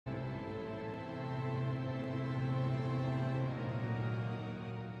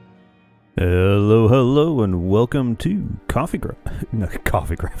Hello, hello, and welcome to Coffee Craft. No,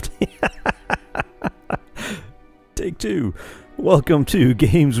 Coffee Craft. Take two. Welcome to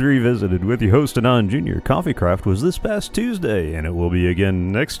Games Revisited with your host Anon Jr. Coffee Craft was this past Tuesday, and it will be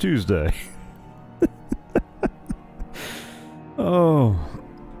again next Tuesday. Oh,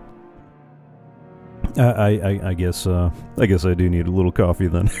 I guess I do need a little coffee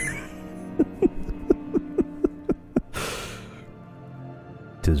then.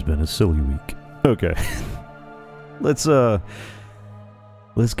 Tis been a silly week. Okay. Let's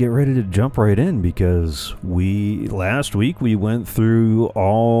get ready to jump right in, because last week we went through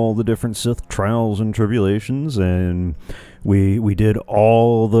all the different Sith trials and tribulations, and we did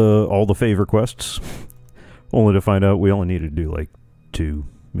all the favor quests, only to find out we only needed to do like 2,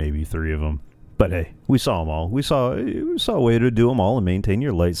 maybe 3 of them. But hey, we saw them all. We saw a way to do them all and maintain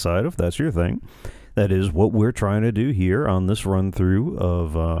your light side if that's your thing. That is what we're trying to do here on this run-through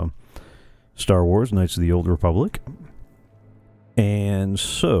of Star Wars Knights of the Old Republic. And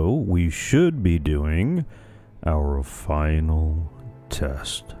so, we should be doing our final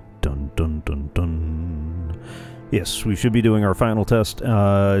test. Dun dun dun dun. Yes, we should be doing our final test,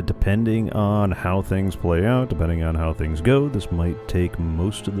 depending on how things play out, depending on how things go. This might take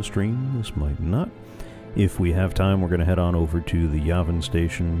most of the stream, this might not. If we have time, we're going to head on over to the Yavin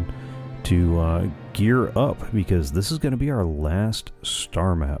station to gear up, because this is going to be our last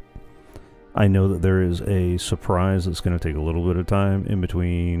star map. I know that there is a surprise that's going to take a little bit of time in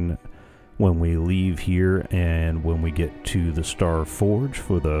between when we leave here and when we get to the Star Forge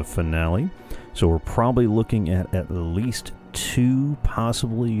for the finale. So we're probably looking at least 2,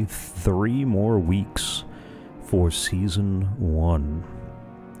 possibly 3 more weeks for Season 1.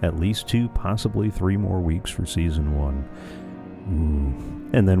 At least 2, possibly 3 more weeks for Season 1. Ooh.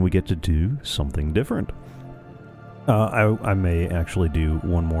 And then we get to do something different. I may actually do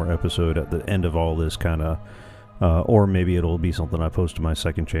one more episode at the end of all this, kind of, or maybe it'll be something I post to my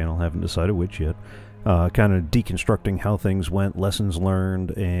second channel, haven't decided which yet, kind of deconstructing how things went, lessons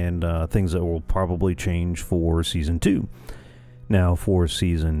learned, and things that will probably change for Season 2. Now, for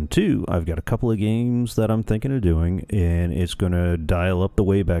Season 2, I've got a couple of games that I'm thinking of doing, and it's going to dial up the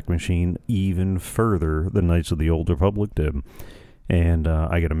Wayback Machine even further than Knights of the Old Republic did. And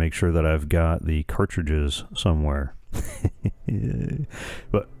I got to make sure that I've got the cartridges somewhere.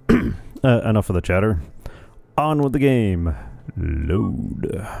 But enough of the chatter. On with the game.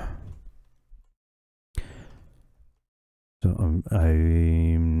 Load. So I'm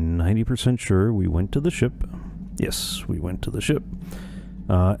 90% sure we went to the ship. Yes, we went to the ship.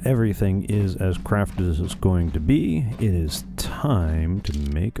 Everything is as crafted as it's going to be. It is time to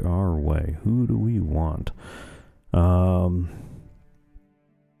make our way. Who do we want?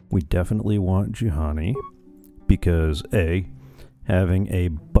 We definitely want Juhani, because A, having a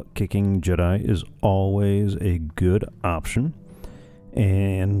butt-kicking Jedi is always a good option,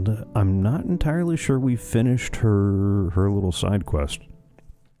 and I'm not entirely sure we finished her little side quest.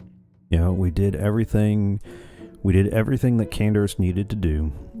 You know, we did everything that Candace needed to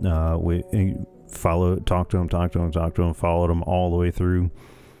do. We talked to him, followed him all the way through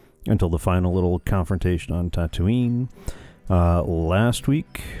until the final little confrontation on Tatooine. Last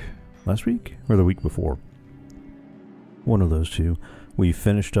week or the week before, one of those two, we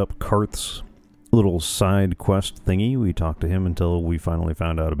finished up Karth's little side quest thingy. We talked to him until we finally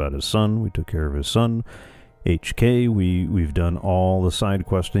found out about his son. We took care of his son. HK, we've done all the side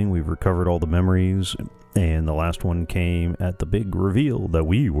questing. We've recovered all the memories, and the last one came at the big reveal that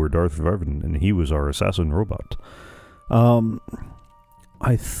we were Darth Yavin and he was our assassin robot.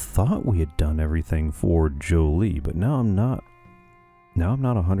 I thought we had done everything for Jolie, but now I'm not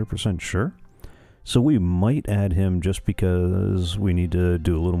 100% sure. So we might add him just because we need to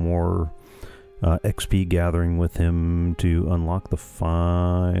do a little more XP gathering with him to unlock the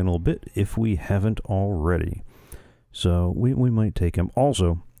final bit if we haven't already. So we might take him.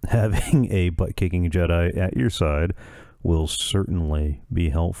 Also, having a butt-kicking Jedi at your side will certainly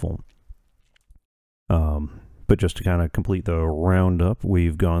be helpful. But just to kind of complete the roundup,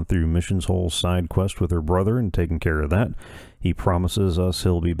 we've gone through Mission's whole side quest with her brother and taken care of that. He promises us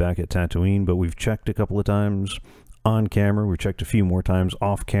he'll be back at Tatooine, but we've checked a couple of times on camera. We've checked a few more times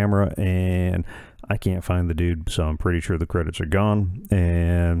off camera, and I can't find the dude, so I'm pretty sure the credits are gone,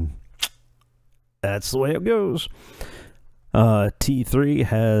 and that's the way it goes. T3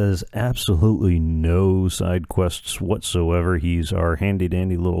 has absolutely no side quests whatsoever. He's our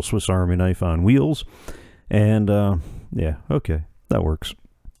handy-dandy little Swiss Army knife on wheels. And, yeah, okay, that works.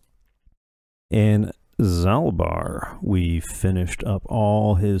 And Zalbar, we finished up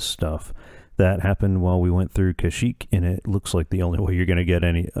all his stuff. That happened while we went through Kashyyyk, and it looks like the only way you're going to get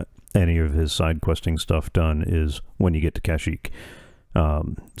any of his side questing stuff done is when you get to Kashyyyk.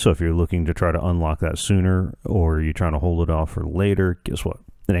 So if you're looking to try to unlock that sooner, or you're trying to hold it off for later, guess what?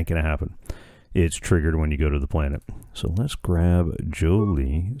 It ain't gonna happen. It's triggered when you go to the planet. So let's grab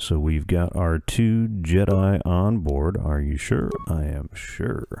Jolie. So we've got our 2 Jedi on board. Are you sure? I am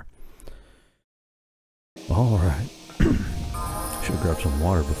sure. Alright. Should have grabbed some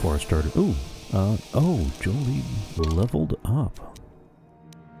water before I started. Ooh. Oh, Jolie leveled up.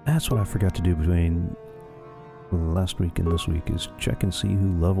 That's what I forgot to do between last week and this week, is check and see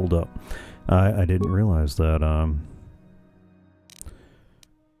who leveled up. I didn't realize that,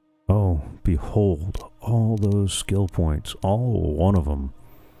 oh, behold, all those skill points, all one of them.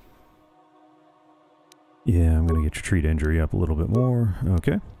 Yeah, I'm gonna get your treat injury up a little bit more.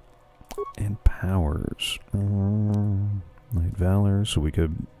 Okay. And powers. Light Valor, so we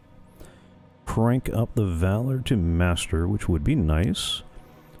could crank up the Valor to Master, which would be nice.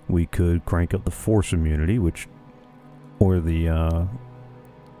 We could crank up the Force Immunity, which, or the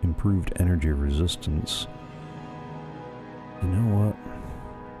improved energy resistance. You know what?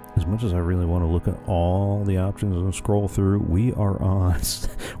 As much as I really want to look at all the options and scroll through, we are on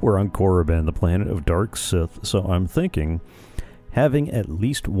we're on Korriban, the planet of dark Sith. So I'm thinking having at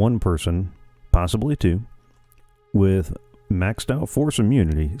least one person, possibly 2, with maxed out Force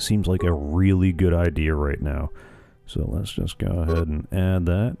Immunity seems like a really good idea right now. So let's just go ahead and add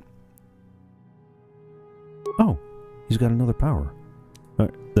that. Oh, he's got another power. All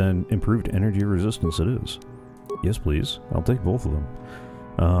right, then improved energy resistance it is. Yes, please. I'll take both of them.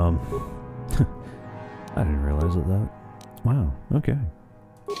 I didn't realize that. Wow, okay.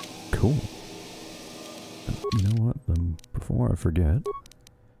 Cool. You know what? Before I forget,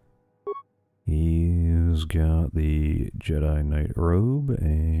 he's got the Jedi Knight robe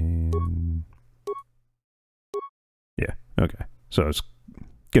and... yeah, okay. So it's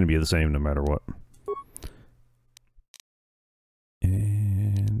going to be the same no matter what.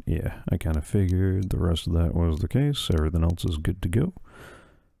 And yeah, I kind of figured the rest of that was the case. Everything else is good to go.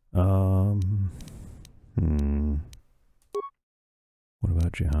 What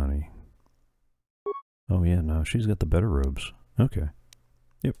about Juhani? Oh yeah, no, she's got the better robes. Okay.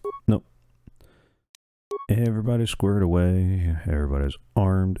 Yep. Nope. Everybody's squared away. Everybody's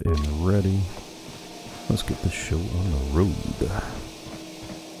armed and ready. Let's get the show on the road.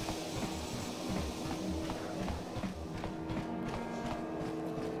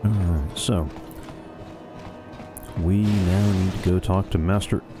 Alright, so we now need to go talk to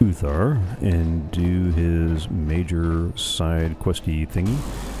Master Uthar and do his major side questy thingy.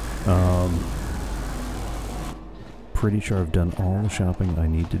 Pretty sure I've done all the shopping I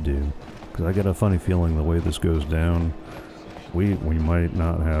need to do, because I got a funny feeling the way this goes down, we might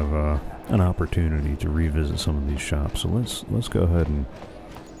not have an opportunity to revisit some of these shops. So let's go ahead and...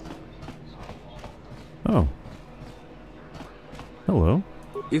 oh. Hello.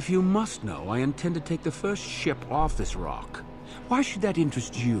 If you must know, I intend to take the first ship off this rock. Why should that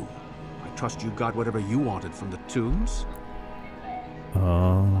interest you? I trust you got whatever you wanted from the tombs.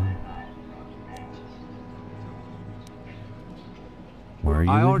 Where are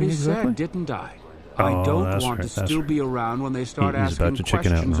you I already exactly? said, didn't I? I don't want to still be around when they start asking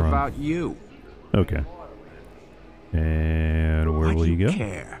questions about you. Okay. And where will you go? Why do you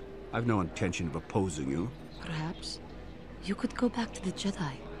care? I've no intention of opposing you. Perhaps you could go back to the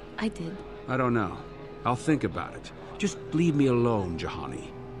Jedi. I did. I don't know. I'll think about it. Just leave me alone,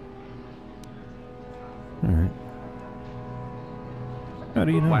 Juhani. Alright. How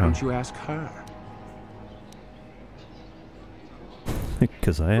do you know? Why don't you ask her?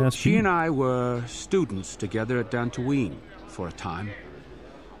 Because I asked you. She and I were students together at Dantooine for a time.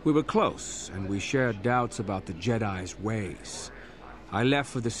 We were close, and we shared doubts about the Jedi's ways. I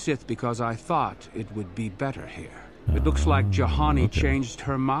left for the Sith because I thought it would be better here. It looks like Juhani changed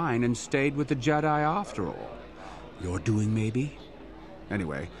her mind and stayed with the Jedi after all. Your doing, maybe?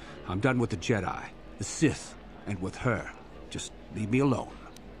 Anyway, I'm done with the Jedi, the Sith, and with her. Just leave me alone.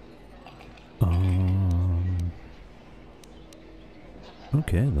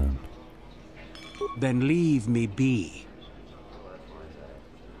 Okay, then. Then leave me be.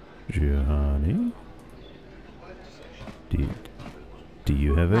 Juhani? Do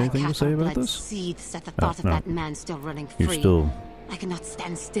you have anything to say about this? Seethes at the thought of that man still running free. You're still... I cannot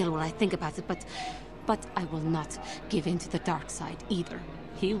stand still when I think about it, but I will not give in to the dark side either.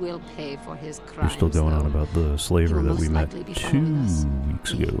 He will pay for his crimes. You're still going on about the slaver that we met 2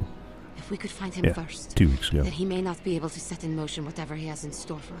 weeks ago. If we could find him first, 2 weeks ago. then he may not be able to set in motion whatever he has in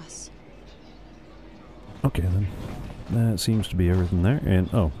store for us. Okay, then. That seems to be everything there. And,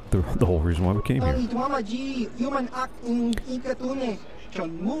 oh, the whole reason why we came here. heard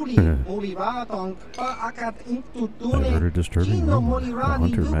a disturbing rumor. A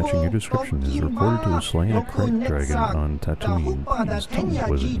hunter matching your description is reported to have slain a crate dragon on Tatooine. Please tell me,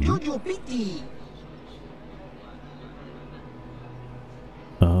 was it you?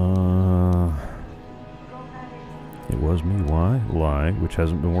 It was me. Why? Lie, which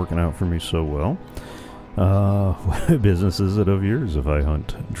hasn't been working out for me so well. What business is it of yours if I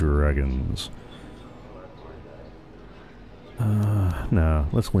hunt dragons? Nah,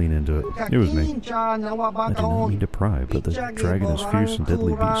 let's lean into it. It was me. I did not mean to pry, but the dragon is fierce and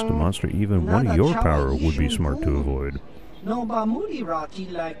deadly beast, a monster even one of your power would be smart to avoid.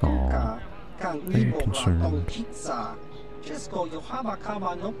 Aw, are you concerned?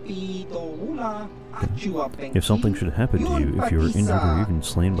 If something should happen to you, if you are injured or even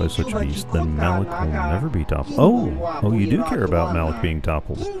slain by such a beast, then Malik will never be toppled. Oh, you do care about Malik being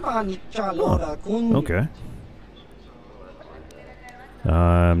toppled. Huh, okay.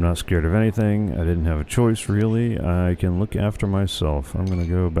 I'm not scared of anything. I didn't have a choice, really. I can look after myself. I'm gonna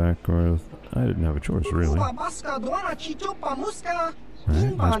go back with... I didn't have a choice, really. Right,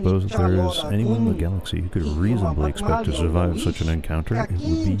 I suppose if there is anyone in the galaxy who could reasonably expect to survive such an encounter, it would be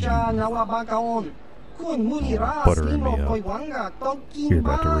you. Oh, buttering me up. You're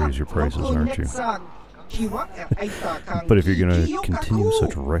about to raise your prices, aren't you? But if you're going to continue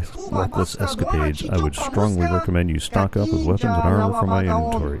such reckless escapades, I would strongly recommend you stock up with weapons and armor from my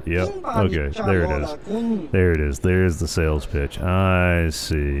inventory. Yep, okay, there it is. There it is. There's the sales pitch. I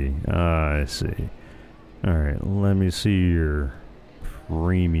see. I see. Alright, let me see your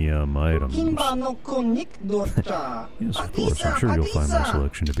premium items. Yes, of course. I'm sure you'll find my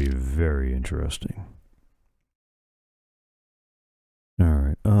selection to be very interesting.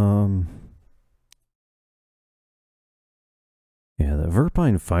 Alright, yeah, that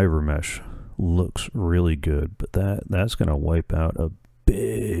Verpine fiber mesh looks really good, but that's going to wipe out a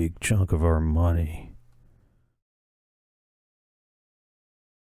big chunk of our money.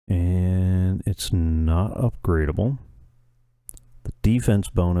 And it's not upgradable. The defense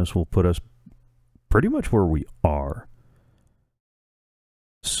bonus will put us pretty much where we are.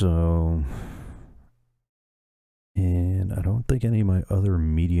 So, and I don't think any of my other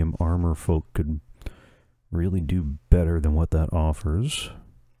medium armor folk could really do better than what that offers.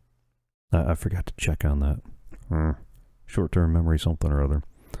 I forgot to check on that. Short-term memory something or other.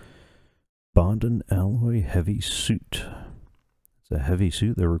 Bondin alloy heavy suit. It's a heavy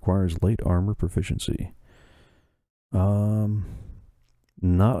suit that requires light armor proficiency. Not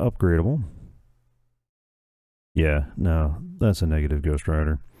upgradable. Yeah, no, that's a negative Ghost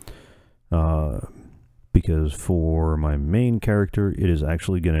Rider. Because for my main character, it is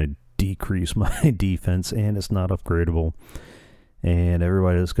actually going to decrease my defense, and it's not upgradable. And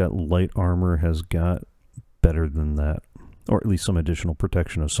everybody that's got light armor has got better than that. Or at least some additional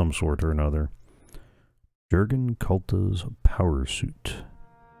protection of some sort or another. Jurgen Kulta's power suit.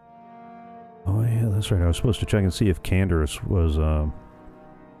 Oh yeah, that's right. I was supposed to check and see if Canderous was,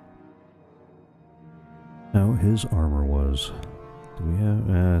 how his armor was. Do we have...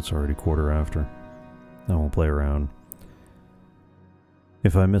 it's already quarter after. I won't play around.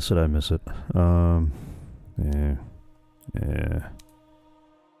 If I miss it, I miss it. Yeah.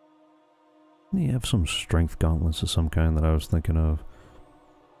 You have some strength gauntlets of some kind that I was thinking of.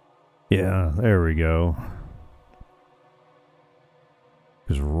 Yeah, there we go.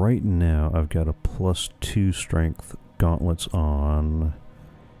 Because right now, I've got a +2 strength gauntlets on.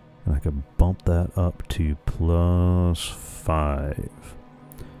 And I could bump that up to +5.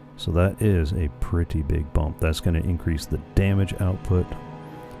 So that is a pretty big bump. That's going to increase the damage output.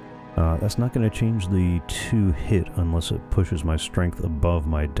 That's not going to change the 2 hit unless it pushes my strength above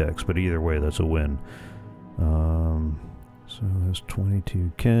my dex, but either way, that's a win. So that's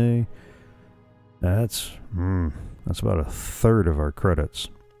 22k. That's about a third of our credits.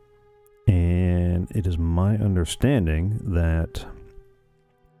 And it is my understanding that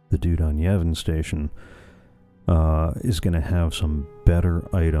the dude on Yavin Station is going to have some better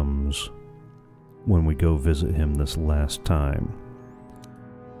items when we go visit him this last time.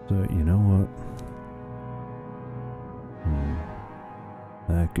 So, you know what?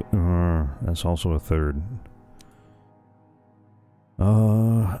 That's also a third.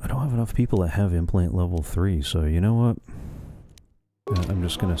 I don't have enough people that have implant level 3, so you know what? I'm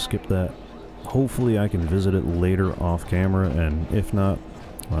just going to skip that. Hopefully I can visit it later off camera, and if not,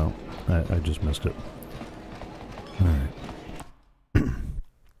 well, I just missed it. Alright.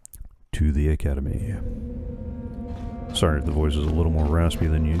 To the Academy. Sorry if the voice is a little more raspy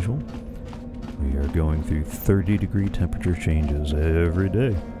than usual. We are going through 30-degree temperature changes every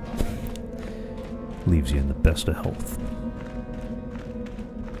day. Leaves you in the best of health.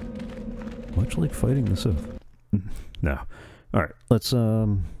 much like fighting the Sith. No. Alright, let's,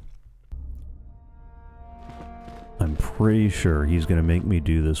 I'm pretty sure he's going to make me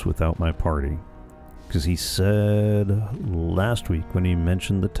do this without my party. Because he said last week when he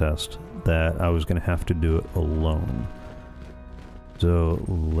mentioned the test that I was going to have to do it alone. So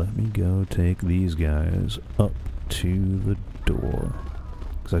let me go take these guys up to the door.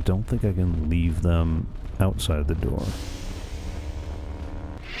 Because I don't think I can leave them outside the door.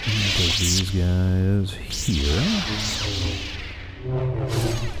 Take these guys here.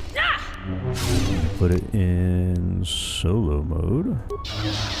 Put it in solo mode.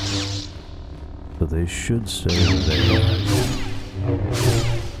 So they should stay there.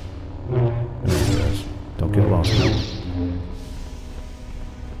 There guys. Don't get lost.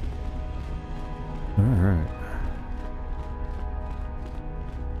 Alright.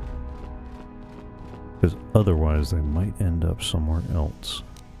 Because otherwise they might end up somewhere else.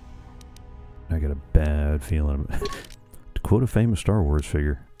 I got a bad feeling. To quote a famous Star Wars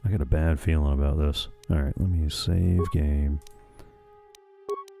figure, I got a bad feeling about this. Alright, let me save game.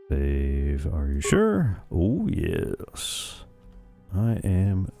 Save, are you sure? Oh yes. I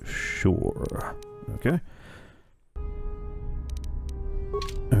am sure. Okay.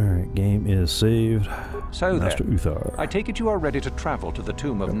 Alright, game is saved. So Master then, Uthar. I take it you are ready to travel to the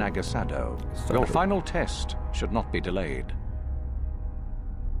tomb of Nagasado. Your final test should not be delayed.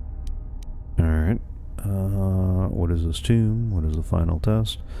 Alright. What is this tomb? What is the final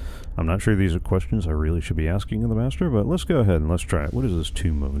test? I'm not sure these are questions I really should be asking of the Master, but let's go ahead and let's try it. What is this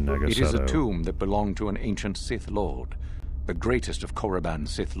tomb of Nagasado? It is a tomb that belonged to an ancient Sith Lord. The greatest of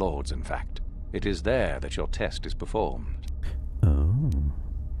Korriban's Sith Lords, in fact. It is there that your test is performed. Oh.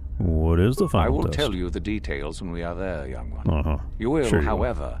 What is the final I will test? tell you the details when we are there, young one. You will, Sure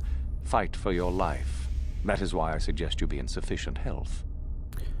however, fight for your life. That is why I suggest you be in sufficient health.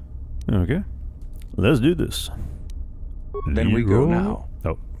 Okay. Let's do this. Then we go now.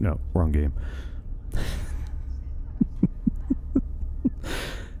 Oh, no. Wrong game.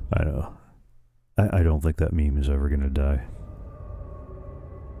 I know. I don't think that meme is ever going to die.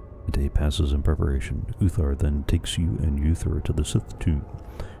 A day passes in preparation. Uthar then takes you and Uthar to the Sith tomb.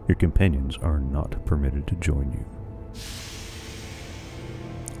 Your companions are not permitted to join you.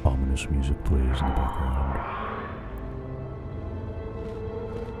 Ominous music plays in the background.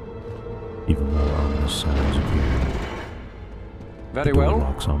 Even more ominous sounds appear. Very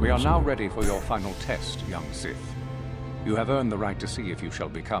well. We are now ready for your final test, young Sith. You have earned the right to see if you shall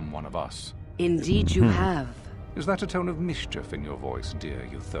become one of us. Indeed you have. Is that a tone of mischief in your voice, dear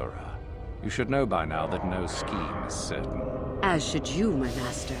Uthura? You should know by now that no scheme is certain. As should you, my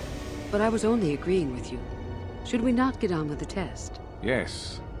master. But I was only agreeing with you. Should we not get on with the test?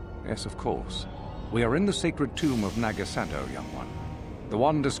 Yes. Yes, of course. We are in the sacred tomb of Nagasado, young one. The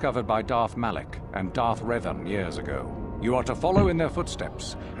one discovered by Darth Malak and Darth Revan years ago. You are to follow in their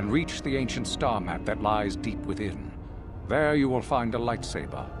footsteps and reach the ancient star map that lies deep within. There you will find a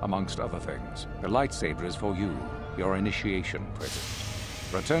lightsaber, amongst other things. The lightsaber is for you, your initiation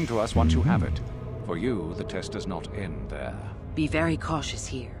present. Return to us once you have it. For you, the test does not end there. Be very cautious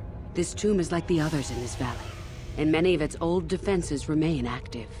here. This tomb is like the others in this valley, and many of its old defenses remain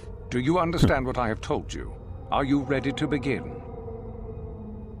active. Do you understand what I have told you? Are you ready to begin?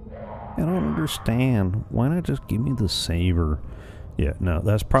 I don't understand. Why not just give me the saber? Yeah, no,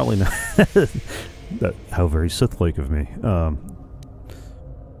 that's probably not... how very Sith-like of me. Can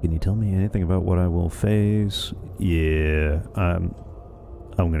you tell me anything about what I will face? Yeah, I'm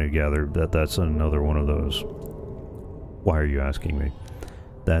gonna gather that that's another one of those. Why are you asking me?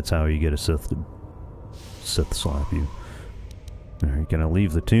 That's how you get a Sith to Sith slap you. Alright, can I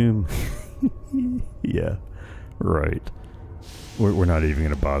leave the tomb? Yeah, right. We're not even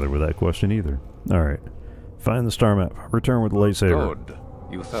going to bother with that question either. Alright. Find the star map. Return with the lightsaber. Good.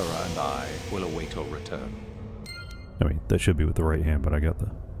 Uthura and I will await your return. I mean, that should be with the right hand, but I got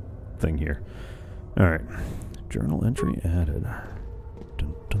the thing here. Alright. Journal entry added.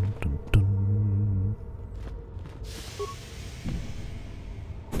 Dun, dun, dun, dun.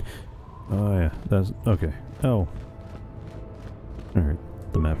 Oh, yeah. That's... Okay. Oh. Alright.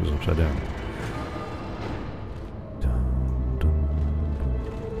 The map is upside down.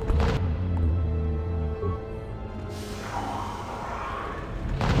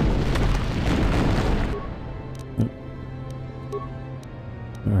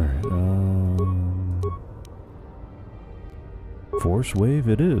 Force wave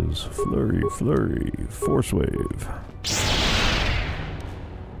it is. Flurry, flurry, force wave.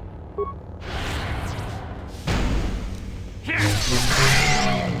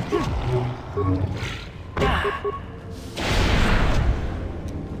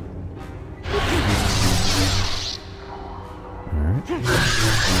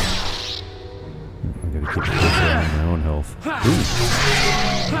 Alright. I gotta keep my own health.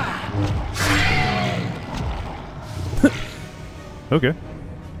 Okay.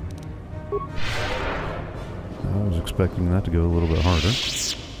 I was expecting that to go a little bit harder.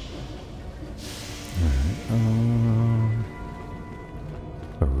 Alright,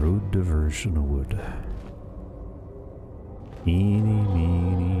 a road diversion wood. Eeny,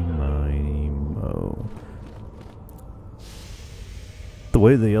 meeny, miny, mo. The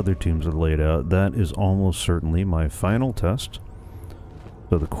way the other teams are laid out, that is almost certainly my final test.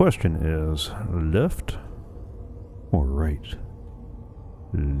 So the question is, left or right?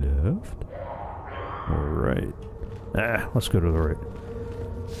 Left or right? Ah, let's go to the right.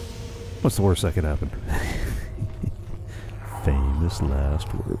 What's the worst that could happen? Famous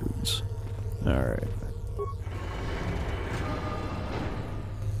last words. Alright.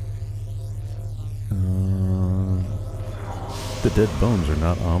 The dead bones are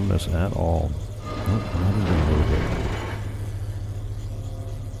not ominous at all. Nope, not even a little bit.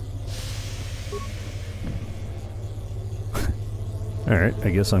 Alright, I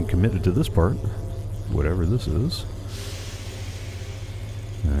guess I'm committed to this part. Whatever this is.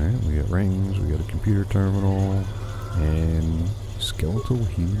 Alright, we got rings, we got a computer terminal, and skeletal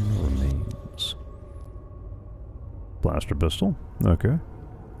human remains. Blaster pistol, okay.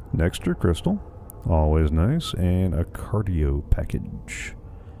 Nexter crystal, always nice, and a cardio package.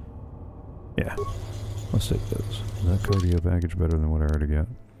 Yeah, let's take those. Is that cardio package better than what I already got?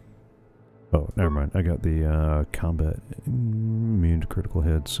 Oh, never mind. I got the combat immune to critical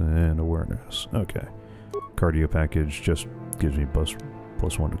hits and awareness. Okay. Cardio package just gives me +1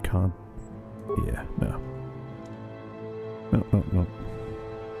 to con. Yeah, no. No, no, no.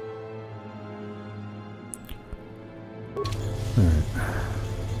 Alright.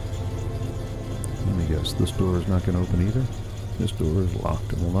 Let me guess, this door is not going to open either? This door is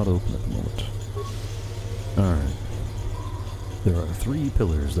locked and will not open at the moment. Alright. There are 3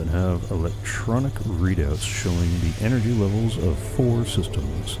 pillars that have electronic readouts showing the energy levels of 4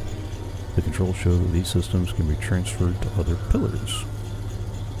 systems. The controls show that these systems can be transferred to other pillars.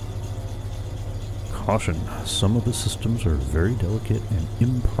 Caution, some of the systems are very delicate and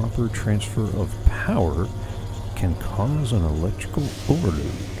improper transfer of power can cause an electrical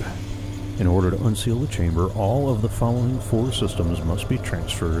overload. In order to unseal the chamber, all of the following 4 systems must be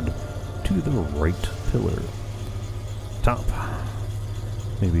transferred to the right pillar. Top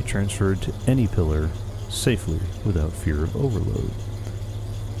may be transferred to any pillar safely without fear of overload.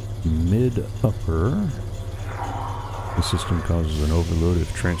 Mid-upper, the system causes an overload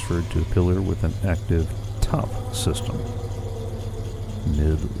if transferred to a pillar with an active top system.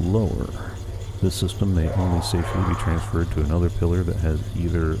 Mid-lower, this system may only safely be transferred to another pillar that has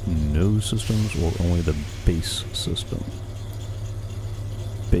either no systems or only the base system.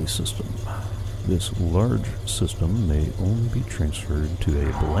 Base system. This large system may only be transferred to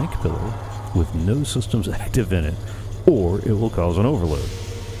a blank pillar with no systems active in it, or it will cause an overload.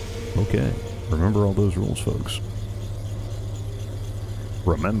 Okay, remember all those rules, folks.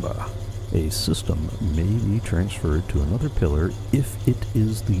 Remember, a system may be transferred to another pillar if it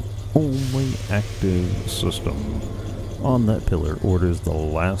is the only active system on that pillar, or it is the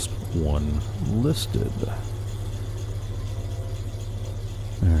last one listed.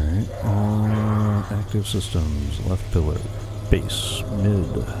 Alright, active systems, left pillar, base,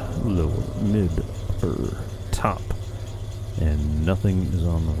 mid, lower, mid, upper, top, and nothing is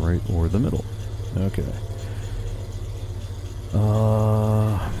on the right or the middle. Okay.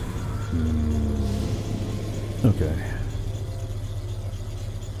 Okay.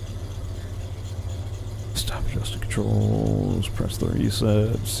 Stop adjusting controls, press the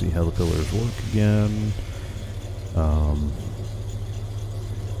reset, see how the pillars work again.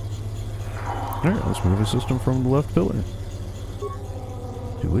 Alright, let's move the system from the left pillar.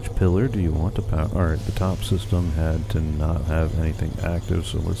 To which pillar do you want to power? Alright, the top system had to not have anything active,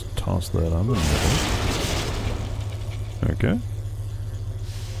 so let's toss that on the middle. Okay.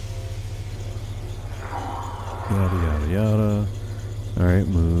 Yada yada yada. Alright,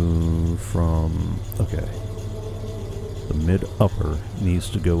 move from... Okay. The mid-upper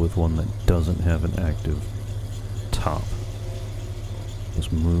needs to go with one that doesn't have an active top. Let's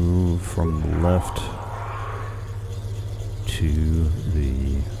move from the left to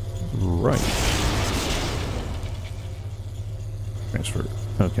the right. Transfer.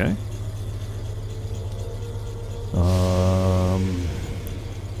 Okay.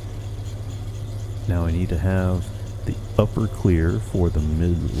 Now I need to have the upper clear for the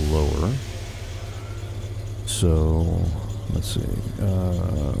mid-lower. So let's see.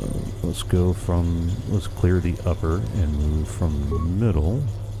 Let's go from, let's clear the upper and move from the middle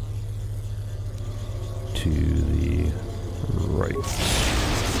to the right.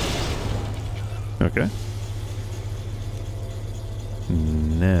 Okay.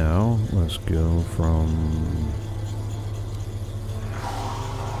 Now, let's go from...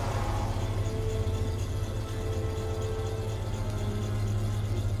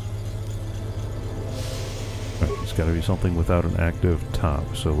 It's got to be something without an active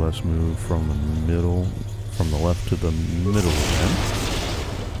top, so let's move from the middle, from the left to the middle again.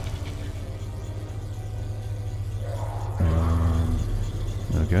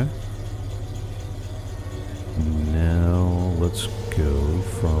 Okay. Now let's go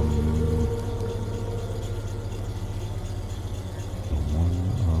from the one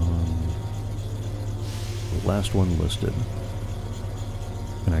on the last one listed.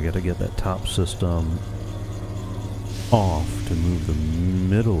 And I got to get that top system off to move the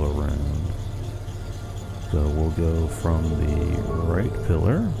middle around. So we'll go from the right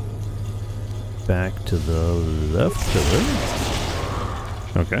pillar back to the left pillar.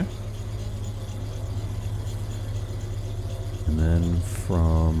 Okay. And then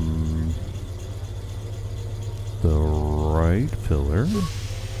from the right pillar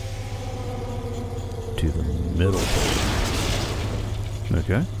to the middle pillar.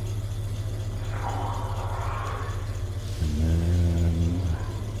 Okay.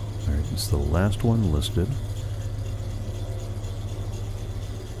 It's the last one listed.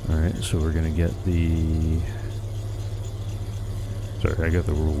 Alright, so we're going to get the... Sorry, I got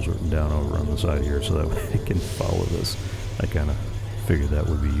the rules written down over on the side here so that way I can follow this. I kind of figured that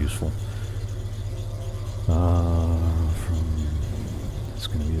would be useful. It's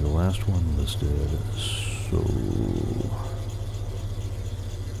going to be the last one listed. So...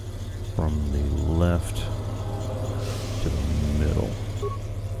 from the left to the middle.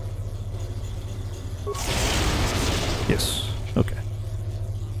 Yes. Okay.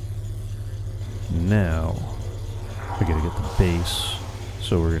 Now, I gotta get the base,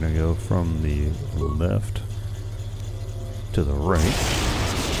 so we're gonna go from the left to the right.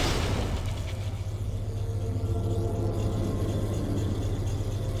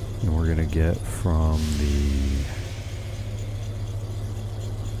 And we're gonna get from the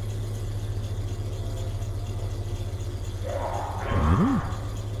middle?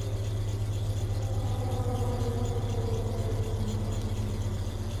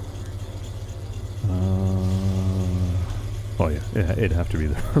 Oh yeah, it'd have to be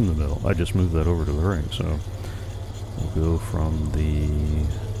there in the middle. I just moved that over to the right, so we'll go from the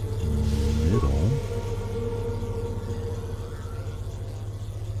middle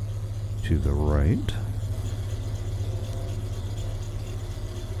to the right.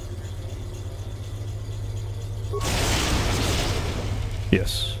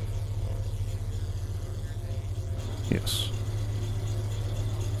 Yes. Yes.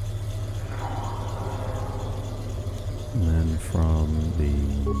 And then from the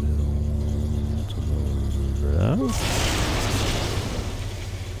middle to the left.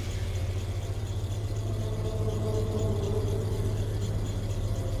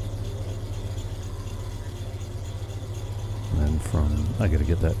 And then from, I gotta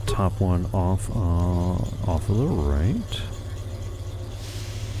get that top one off of the right.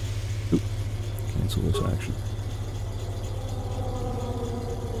 Oop, cancel this action.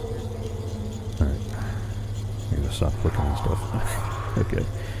 Stop clicking on stuff. Okay.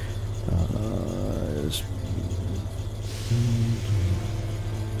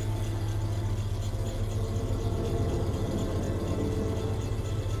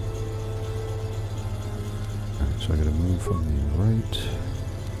 Alright, so I gotta move from the right to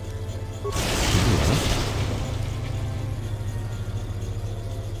the left.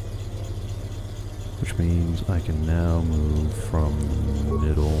 Which means I can now move from the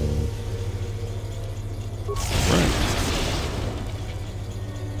middle right.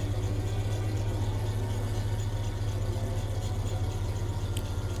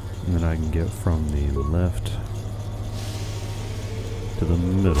 And then I can get from the left to the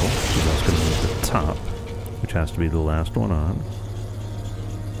middle, so that's going to be the top, which has to be the last one on.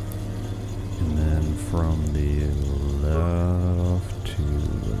 And then from the left to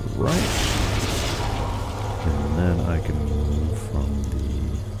the right. And then I can move from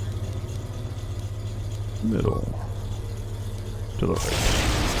the middle to the right.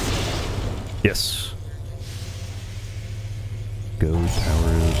 Yes. Go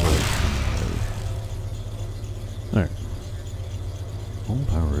powers right. Alright. All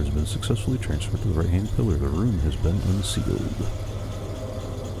power has been successfully transferred to the right-hand pillar. The room has been unsealed.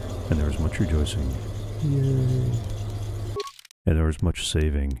 And there is much rejoicing. Yay. And there was much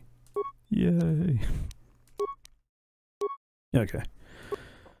saving. Yay. Okay.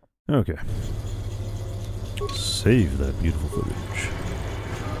 Okay. Save that beautiful footage.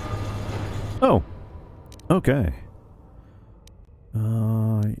 Oh! Okay.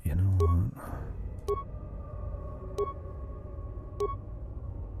 You know what?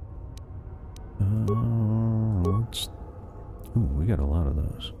 Let's... Ooh, we got a lot of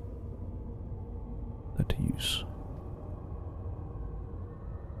those. That to use.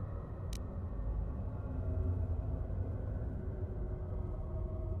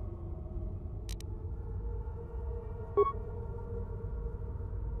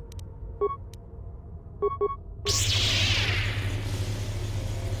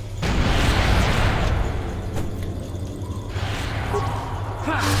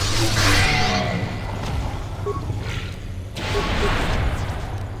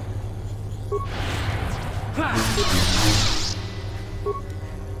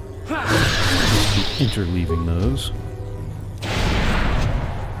 Interleaving those.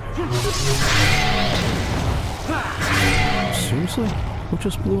 Seriously? What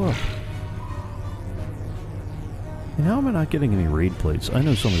just blew up? And how am I not getting any raid plates? I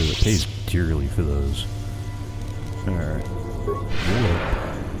know somebody that pays dearly for those. Alright.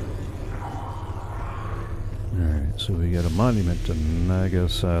 Alright, so we got a monument to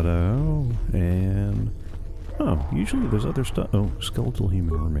Nagasado, and... Oh, usually there's other stuff. Oh, skeletal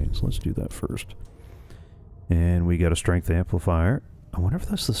human remains. Let's do that first. And we got a strength amplifier. I wonder if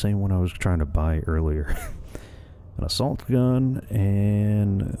that's the same one I was trying to buy earlier. An assault gun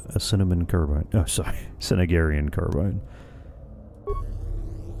and a cinnamon carbine. Oh, sorry. Senegarian carbine.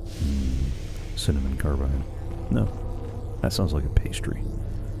 Cinnamon carbine. No. That sounds like a pastry.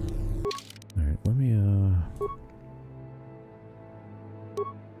 Alright, let me,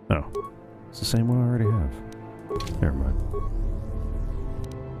 Oh. It's the same one I already have. Never mind.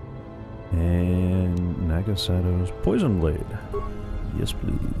 And Nagasado's Poison Blade. Yes,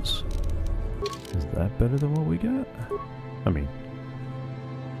 please. Is that better than what we got? I mean...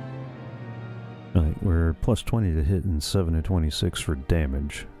 Alright, we're plus 20 to hit and 7 to 26 for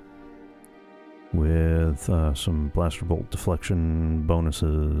damage. With some blaster bolt deflection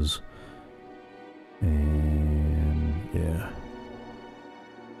bonuses. And... yeah.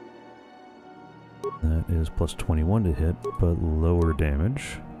 That is plus 21 to hit, but lower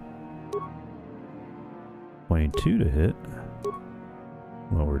damage. 22 to hit.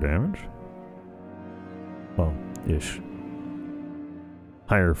 Lower damage. Well, ish.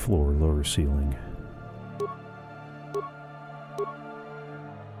 Higher floor, lower ceiling.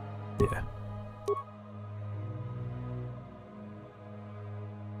 Yeah.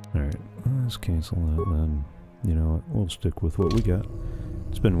 Alright, let's cancel that then. You know what, we'll stick with what we got.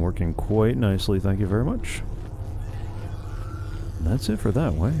 It's been working quite nicely, thank you very much. And that's it for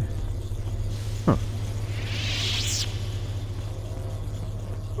that way. Huh.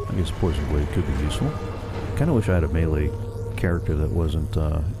 I guess Poison Blade could be useful. I kind of wish I had a melee character that wasn't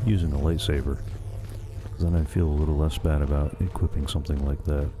using a lightsaber. Because then I'd feel a little less bad about equipping something like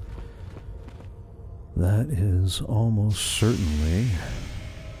that. That is almost certainly...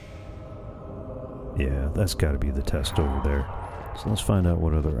 yeah, that's got to be the test over there. So let's find out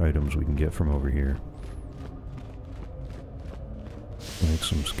what other items we can get from over here. Like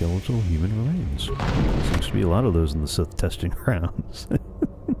some skeletal human remains. Seems to be a lot of those in the Sith testing grounds.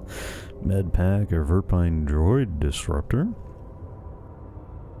 Med pack, a Verpine droid disruptor.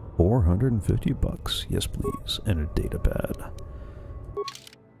 450 bucks. Yes, please. And a data pad.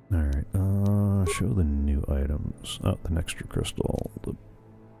 Alright, show the new items. Oh, the Nextra crystal.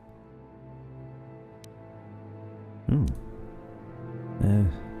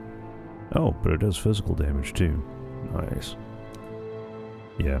 Oh, but it does physical damage too. Nice.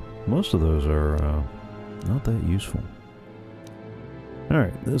 Yeah, most of those are not that useful.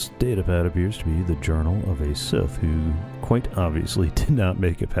 Alright, this datapad appears to be the journal of a Sith who quite obviously did not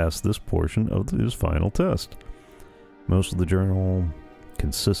make it past this portion of his final test. Most of the journal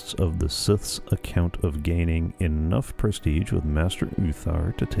consists of the Sith's account of gaining enough prestige with Master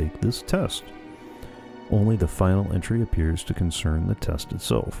Uthar to take this test. Only the final entry appears to concern the test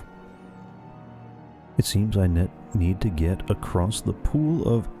itself. It seems I need to get across the pool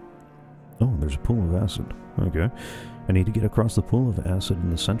of... oh, there's a pool of acid. Okay. I need to get across the pool of acid in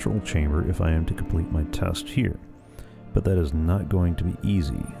the central chamber if I am to complete my test here. But that is not going to be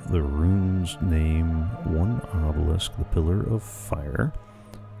easy. The runes name one obelisk the Pillar of Fire,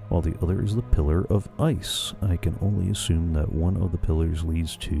 while the other is the Pillar of Ice. I can only assume that one of the pillars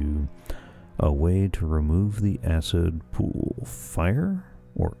leads to a way to remove the acid pool. Fire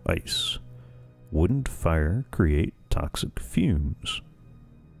or ice? Wouldn't fire create toxic fumes.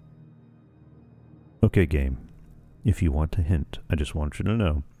 Okay, game. If you want to hint, I just want you to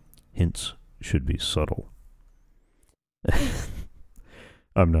know, hints should be subtle.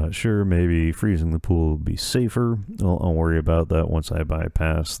 I'm not sure, maybe freezing the pool would be safer. I'll worry about that once I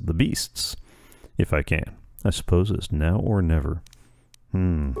bypass the beasts, if I can. I suppose it's now or never.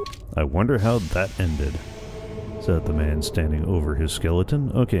 I wonder how that ended, said the man standing over his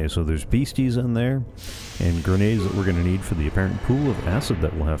skeleton. Okay, so there's beasties in there, and grenades that we're going to need for the apparent pool of acid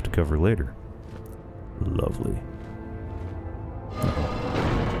that we'll have to cover later. Lovely.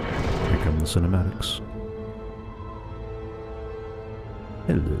 Here come the cinematics.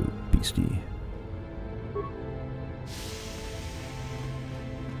 Hello, beastie.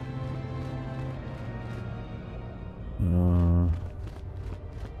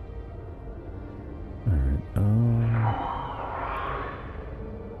 Alright,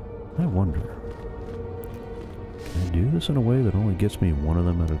 I wonder, can I do this in a way that only gets me one of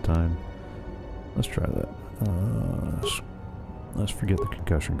them at a time? Let's try that. Let's forget the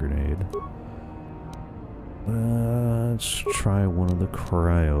concussion grenade. Let's try one of the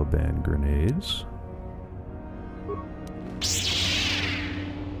cryoban grenades.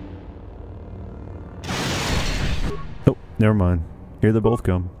 Oh, never mind. Here they both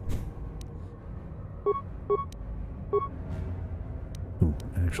come. Ooh,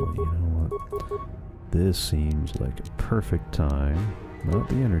 actually, you know what? This seems like a perfect time. Not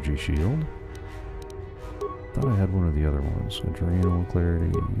the energy shield. Thought I had one of the other ones. Adrenal,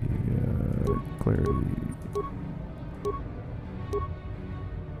 clarity, clarity.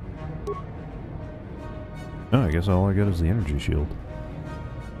 Oh, I guess all I got is the energy shield.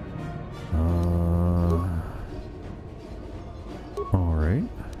 Alright.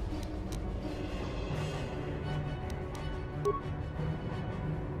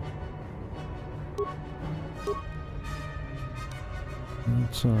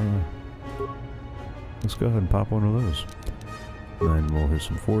 Let's go ahead and pop one of those. Then we'll hit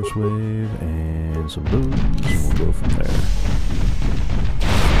some force wave and some booms, and we'll go from there.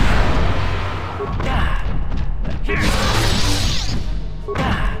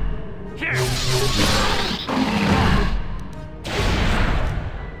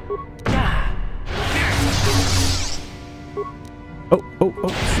 Oh,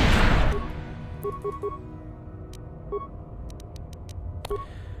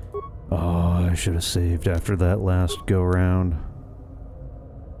 oh, I should have saved after that last go round.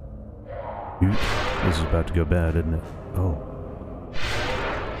 Oop, this is about to go bad, isn't it? Oh.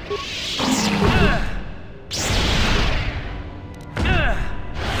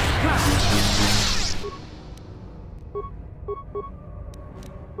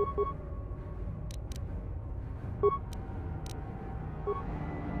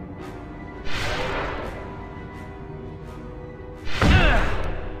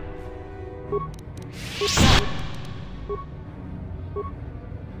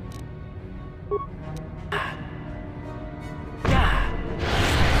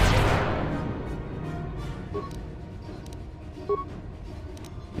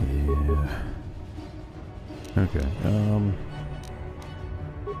 Okay,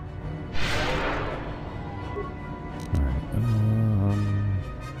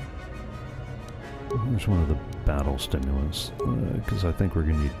 here's one of the battle stimulants, because I think we're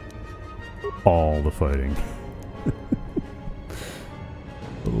gonna need all the fighting.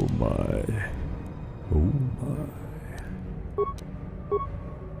 Oh my. Oh my.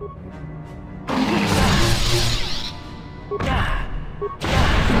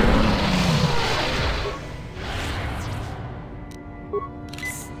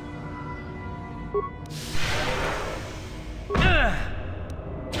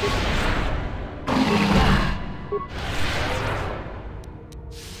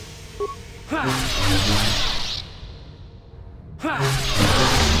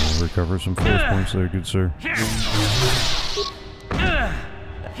 Recover some force points there, good sir.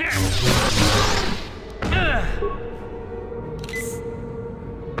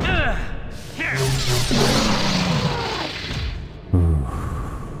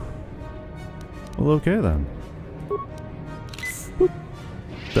 Well, okay then. Boop.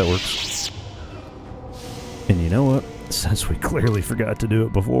 That works. And you know what? Since we clearly forgot to do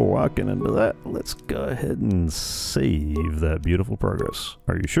it before walking into that, let's go ahead and save that beautiful progress.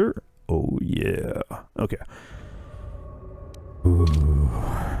 Are you sure? Oh yeah. Okay. Ooh,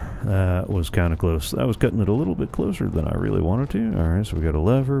 that was kind of close. That was cutting it a little bit closer than I really wanted to. Alright, so we got a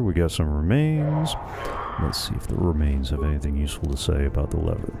lever, we got some remains. Let's see if the remains have anything useful to say about the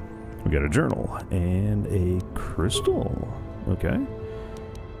lever. We got a journal and a crystal. Okay.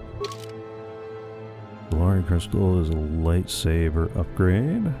 Tamari crystal is a lightsaber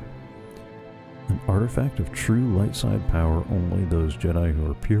upgrade. An artifact of true light side power. Only those Jedi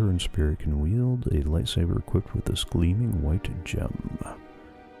who are pure in spirit can wield a lightsaber equipped with this gleaming white gem.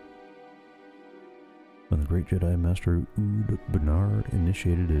 When the great Jedi Master Ood Bernard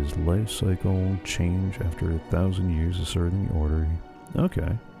initiated his life cycle change after 1,000 years of serving the Order.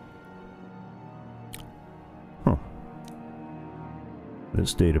 Okay. Huh.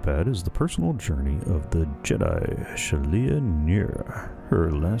 This datapad is the personal journey of the Jedi Shalia Nir.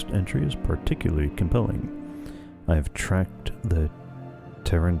 Her last entry is particularly compelling. I have tracked the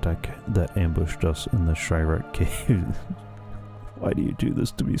Tarantak that ambushed us in the Shyrak cave. Why do you do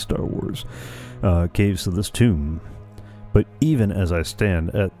this to me, Star Wars? Caves to this tomb. But even as I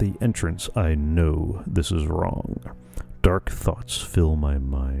stand at the entrance, I know this is wrong. Dark thoughts fill my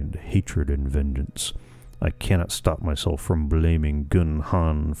mind, hatred and vengeance. I cannot stop myself from blaming Gun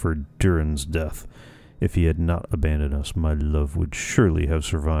Han for Durin's death. If he had not abandoned us, my love would surely have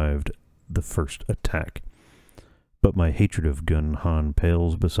survived the first attack. But my hatred of Gun Han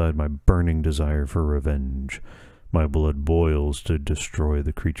pales beside my burning desire for revenge. My blood boils to destroy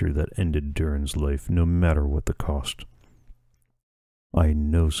the creature that ended Durin's life, no matter what the cost. I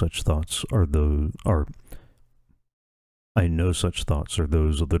know such thoughts are those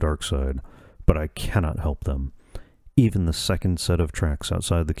of the dark side, but I cannot help them. Even the second set of tracks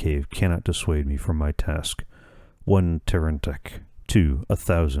outside the cave cannot dissuade me from my task. 1 Tarantek, 2,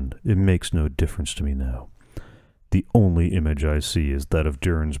 1,000, it makes no difference to me now. The only image I see is that of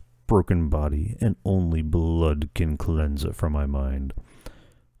Durin's broken body, and only blood can cleanse it from my mind.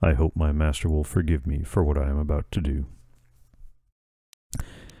 I hope my master will forgive me for what I am about to do.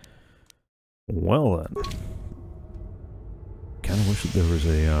 Well then. Kinda wish that there was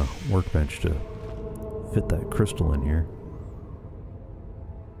a workbench to fit that crystal in here.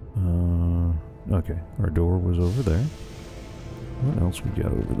 Okay, our door was over there. What else we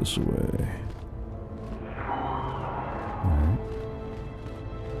got over this way? Alright.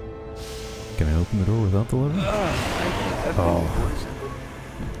 Can I open the door without the lever? Oh.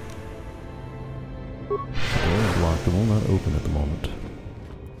 The door is locked. It will not open at the moment.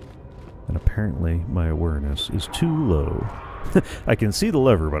 And apparently my awareness is too low. I can see the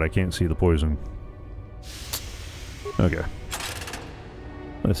lever, but I can't see the poison. Okay.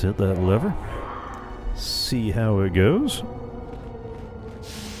 Let's hit that lever. See how it goes.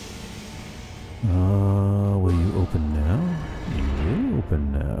 Will you open now? You will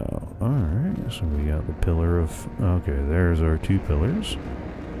open now. Alright, so we got the pillar of... Okay, there's our 2 pillars.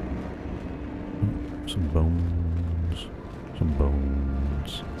 Some bones. Some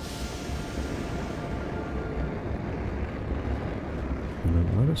bones. And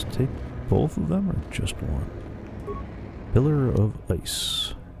then let us take both of them, or just one? Pillar of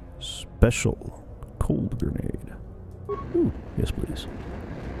ice. Special cold grenade. Ooh, yes please.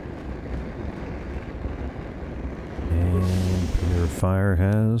 And Pillar of Fire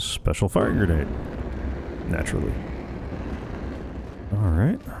has special fire grenade. Naturally.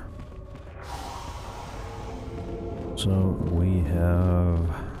 Alright. So we have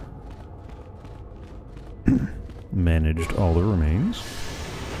managed all the remains.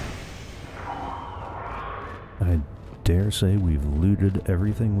 I dare say we've looted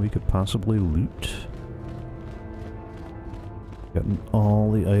everything we could possibly loot. Gotten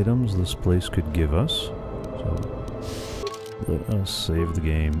all the items this place could give us. So let us save the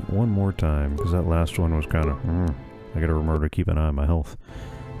game one more time, because that last one was kind of... I gotta remember to keep an eye on my health.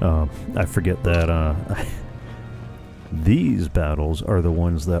 I forget that these battles are the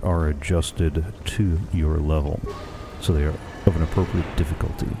ones that are adjusted to your level, so they are of an appropriate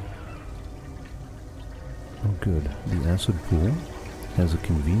difficulty. Oh good, the acid pool has a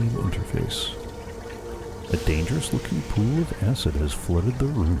convenient interface. A dangerous looking pool of acid has flooded the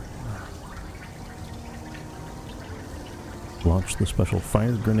room. Launch the special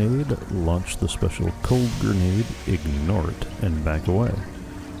fire grenade, launch the special cold grenade, ignore it, and back away.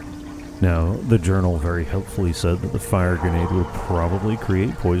 Now, the journal very helpfully said that the fire grenade would probably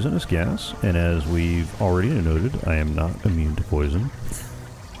create poisonous gas, and as we've already noted, I am not immune to poison.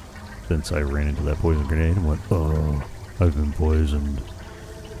 Since I ran into that poison grenade and went, oh, I've been poisoned.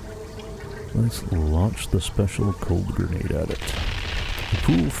 Let's launch the special cold grenade at it. The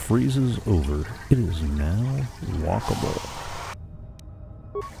pool freezes over. It is now walkable.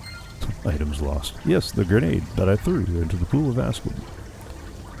 Items lost. Yes, the grenade that I threw into the pool of acid.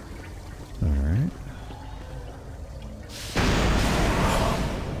 Alright.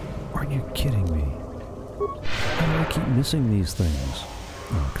 Are you kidding me? How do I keep missing these things?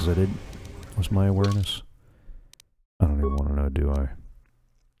 Oh, because I did... Was my awareness? I don't even want to know, do I?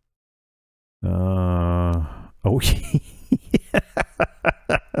 Oh, yeah.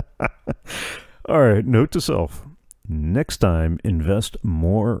 All right, note to self. Next time, invest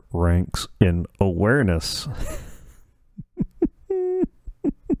more ranks in awareness.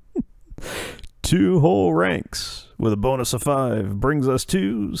 2 whole ranks with a bonus of 5 brings us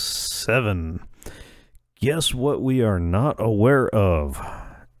to 7. Guess what we are not aware of?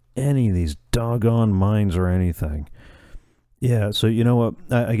 Any of these doggone mines or anything. Yeah, so you know what?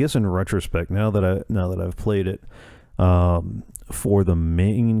 I guess in retrospect, now that I've played it, for the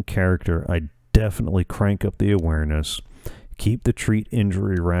main character, I definitely crank up the awareness, keep the treat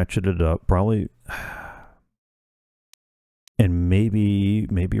injury ratcheted up, probably, and maybe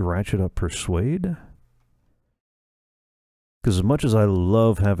ratchet up persuade. Because as much as I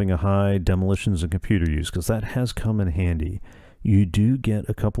love having a high demolitions and computer use, because that has come in handy, you do get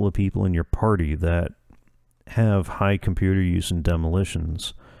a couple of people in your party that have high computer use and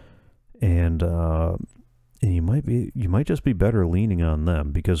demolitions, and you might just be better leaning on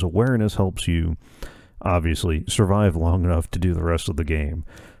them, because awareness helps you obviously survive long enough to do the rest of the game.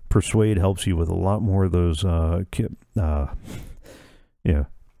 Persuade helps you with a lot more of those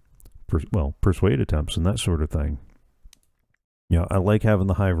persuade attempts and that sort of thing. You know, I like having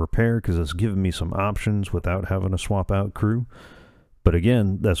the high repair because it's giving me some options without having to swap out crew. But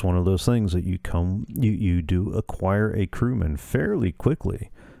again, that's one of those things that you do acquire a crewman fairly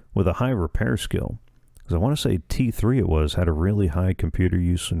quickly with a high repair skill. Because I want to say T3 had a really high computer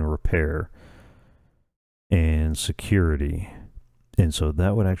use and repair and security. And so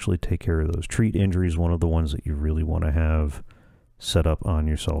that would actually take care of those. Treat injuries, one of the ones that you really want to have set up on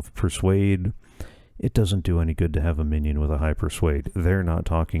yourself. Persuade, it doesn't do any good to have a minion with a high persuade. They're not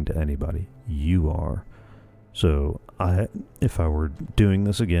talking to anybody. You are. So if I were doing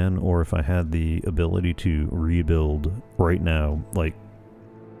this again, or if I had the ability to rebuild right now, like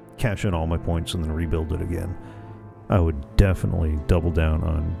cash in all my points and then rebuild it again, I would definitely double down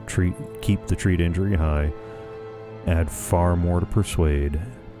on keep the treat injury high, add far more to persuade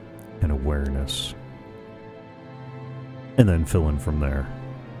and awareness, and then fill in from there.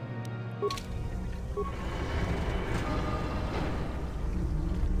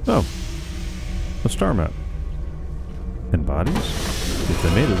 Oh, a star map. And bodies? If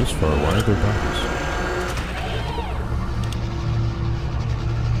they made it this far, why are there bodies?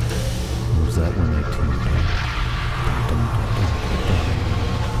 Was that when they teamed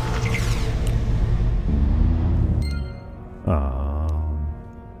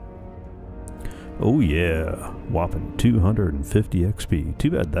oh yeah, whopping 250 XP.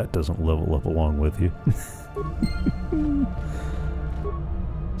 Too bad that doesn't level up along with you.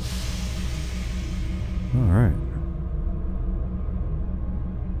 Alright.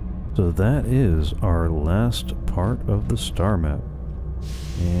 So that is our last part of the star map.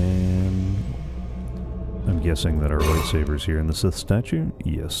 And I'm guessing that our lightsaber's here in the Sith statue.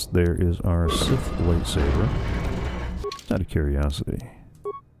 Yes, there is our Sith lightsaber. Out of curiosity.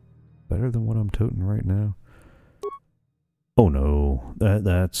 Better than what I'm toting right now? Oh no,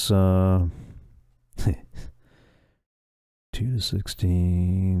 that's 2 to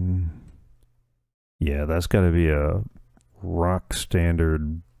 16. Yeah, that's got to be a rock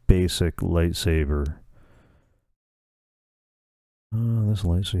standard basic lightsaber. This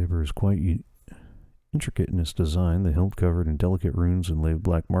lightsaber is quite intricate in its design. The hilt covered in delicate runes and laid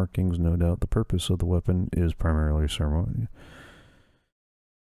black markings. No doubt the purpose of the weapon is primarily ceremony.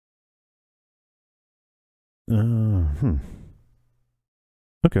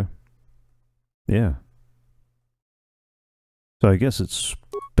 Okay. Yeah. So I guess it's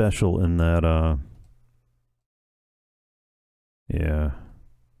special in that, yeah.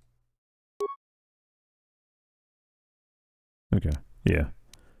 Okay, yeah.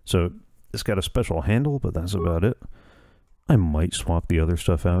 So it's got a special handle, but that's about it. I might swap the other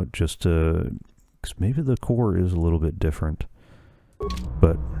stuff out just to... because maybe the core is a little bit different.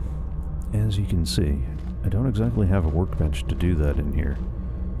 But as you can see, I don't exactly have a workbench to do that in here.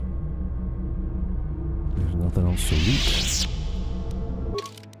 There's nothing else to loot.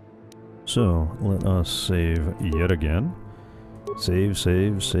 So, let us save yet again. Save,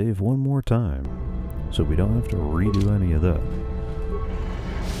 save, save one more time. So we don't have to redo any of that.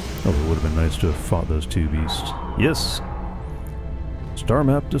 Oh, it would have been nice to have fought those two beasts. Yes! Star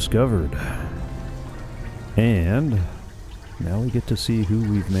map discovered. And now we get to see who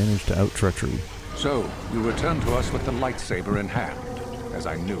we've managed to out-treachery. So, you return to us with the lightsaber in hand, as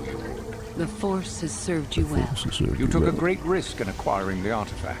I knew you would. The Force has served you well. You took a great risk in acquiring the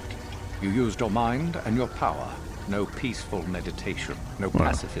artifact. You used your mind and your power. No peaceful meditation, no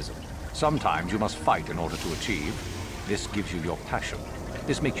pacifism. Sometimes you must fight in order to achieve. This gives you your passion.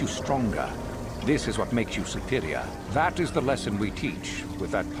 This makes you stronger. This is what makes you superior. That is the lesson we teach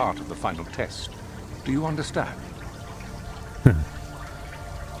with that part of the final test. Do you understand?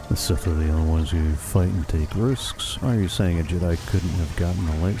 The Sith are the only ones who fight and take risks. Are you saying a Jedi couldn't have gotten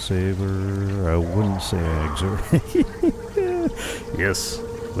a lightsaber? I wouldn't say I exert... Yes,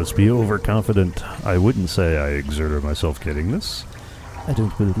 let's be overconfident. I wouldn't say I exerted myself getting this. I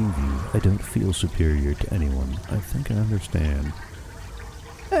don't believe you. I don't feel superior to anyone. I think I understand.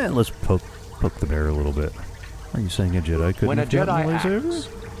 Let's poke the bear a little bit. Are you saying a Jedi couldn't have gotten a lightsaber?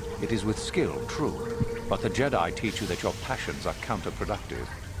 Acts, it is with skill, true. But the Jedi teach you that your passions are counterproductive.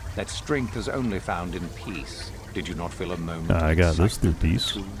 That strength is only found in peace. Did you not feel a moment I got this through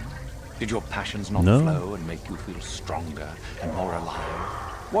peace. Did your passions not flow and make you feel stronger and more alive?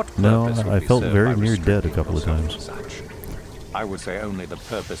 What purpose No, would I be felt served very by near dead a restricting couple of yourself times. from such? I would say only the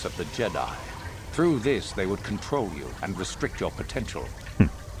purpose of the Jedi. Through this, they would control you and restrict your potential.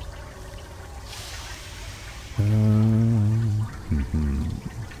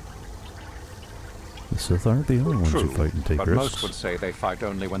 The Sith aren't the only ones who fight and take but risks. most would say they fight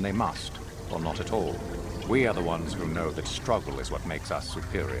only when they must, or not at all. We are the ones who know that struggle is what makes us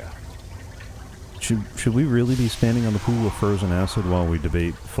superior. Should we really be standing on the pool of frozen acid while we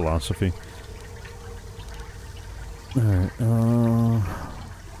debate philosophy? Alright,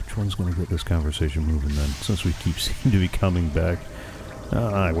 which one's going to get this conversation moving then, since we keep seem to be coming back?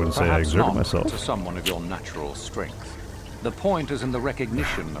 I wouldn't say I Perhaps exerted not myself. to someone of your natural strength. The point is in the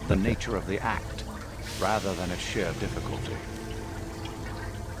recognition of the nature of the act, rather than its sheer difficulty.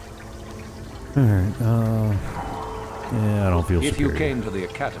 Alright, yeah, I don't feel If superior. you came to the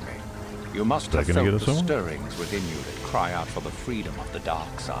Academy, you must have Is that gonna felt get the us on? stirrings within you that cry out for the freedom of the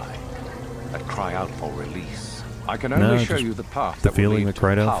dark side, that cry out for release. I can only show just you the path the that will feeling lead that to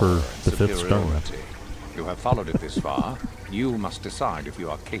cried out power for and the fifth stone. superiority. You have followed it this far. You must decide if you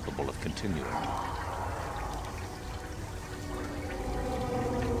are capable of continuing.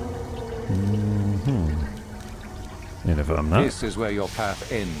 And if I'm not, This is where your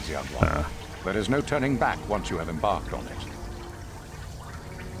path ends, young one. There is no turning back once you have embarked on it.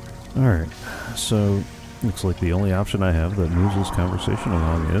 alright, so looks like the only option I have that moves this conversation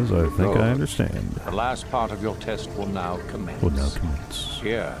along is I think Good. I understand. The last part of your test will now commence. Will now commence.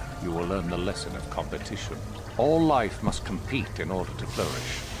 Here, you will learn the lesson of competition. All life must compete in order to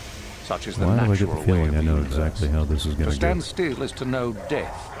flourish. Such is the Why do I natural get the way feeling of I the know universe. exactly how this is going To to stand go? still is to know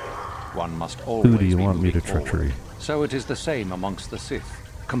death. One must always Who do you be want me to moving forward. treachery? So it is the same amongst the Sith.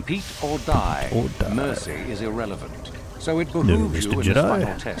 Compete or die. or die. Mercy is irrelevant. So it No, behooves Mr. you in this Jedi,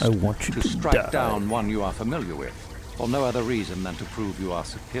 final test I want you to to strike die. down one you are familiar with, for no other reason than to prove you are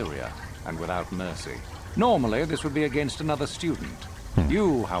superior and without mercy. Normally, this would be against another student.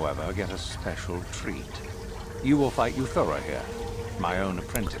 You, however, get a special treat. You will fight Euthura here, my own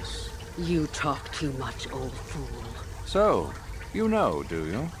apprentice. You talk too much, old fool. So, you know, do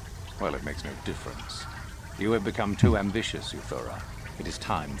you? Well, it makes no difference. You have become too ambitious, Euthura. It is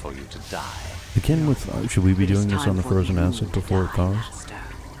time for you to die. Again with, should we be It is doing this time on the for frozen you acid to before it die, thaws? Master.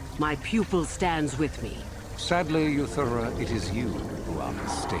 My pupil stands with me. Sadly, Euthura, it is you who are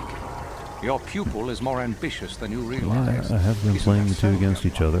mistaken. Your pupil is more ambitious than you Yeah, realize. I have been Isn't playing that the two so, against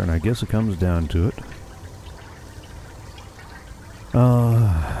young each one? other, and I guess it comes down to it.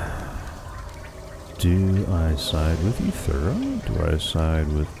 Do I side with Euthura? Do I side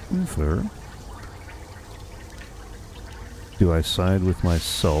with Uther? Do I side with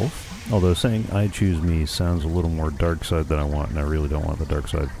myself? Although saying I choose me sounds a little more dark side than I want, and I really don't want the dark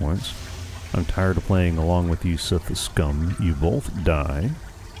side points. I'm tired of playing along with you, Sith scum. You both die.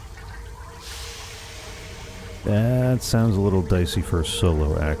 That sounds a little dicey for a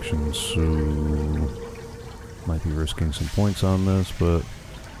solo action, so might be risking some points on this, but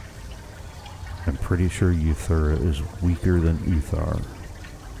I'm pretty sure Euthura is weaker than Uthar.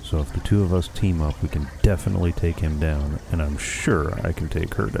 So if the two of us team up, we can definitely take him down, and I'm sure I can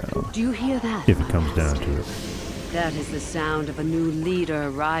take her down, Do you hear that? if it my comes down master? to it. That is the sound of a new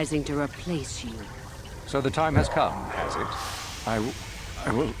leader rising to replace you. So the time has come, has it?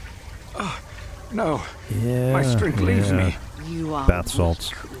 I will... no. Yeah, My strength leaves me. You are Bath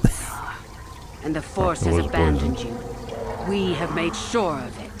salts. weak, Uthar, and the Force It has was abandoned you. We have made sure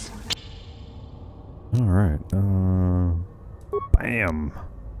of it. Alright, bam.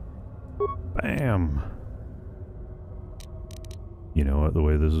 Bam. You know what, the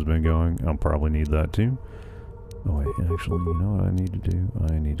way this has been going, I'll probably need that too. Oh wait, actually, you know what I need to do?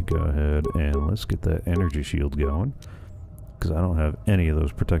 I need to go ahead and let's get that energy shield going, because I don't have any of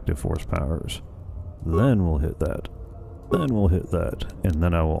those protective force powers. Then we'll hit that. Then we'll hit that. And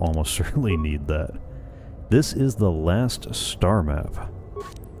then I will almost certainly need that. This is the last star map.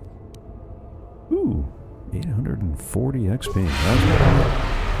 840 XP. That's good.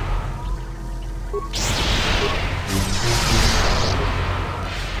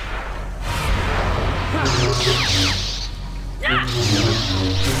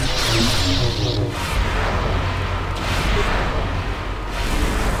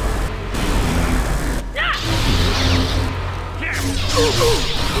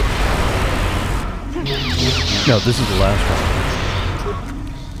 No, this is the last one.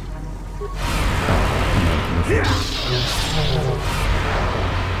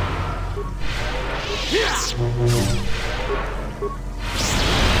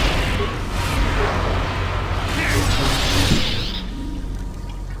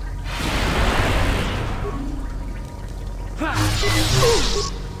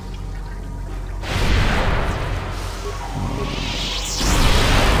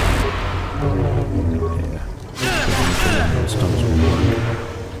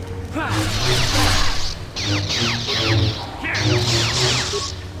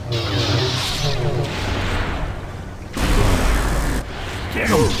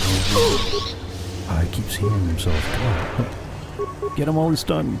 Oh, he keeps healing himself. Come on. Get him while he's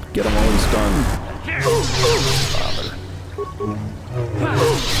stunned. Get him while he's stunned. Father.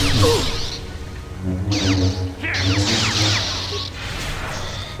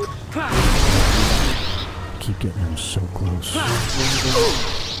 Keep getting him so close.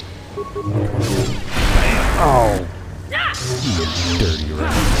 Oh! You dirty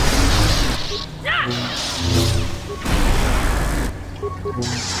rat.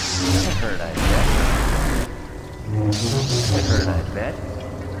 That hurt, I bet. That hurt, I bet.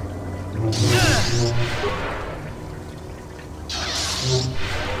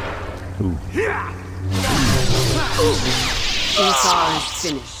 Ooh. Insar is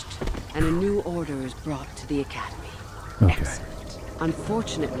finished, and a new order is brought to the Academy. Okay. Excellent.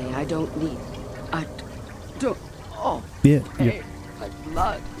 Unfortunately, I don't need... I don't... Oh, Yeah, hey, yeah. my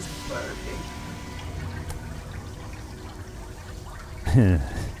blood is burning.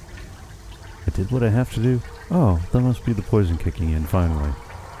 I did what I have to do. Oh, that must be the poison kicking in, finally.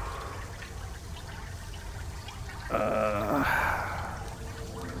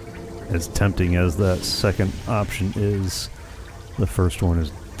 As tempting as that second option is, the first one is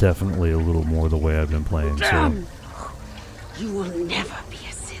definitely a little more the way I've been playing. Damn! So. You will never be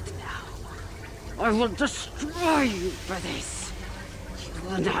a Sith now. I will destroy you for this.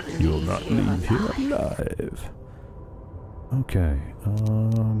 You will not leave here alive. Okay,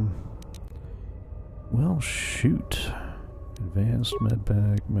 well, shoot. Advanced med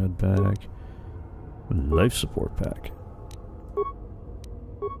bag, life support pack.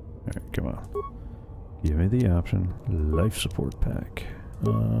 Alright, come on. Give me the option. Life support pack.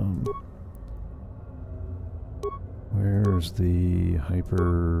 Where's the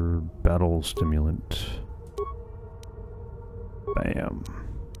hyper battle stimulant? Bam.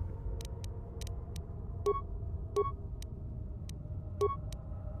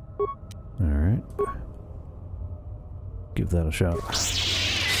 Alright. Give that a shot.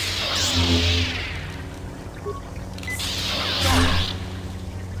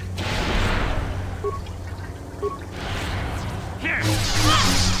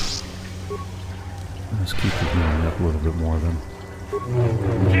 Let's keep it moving up a little bit more then.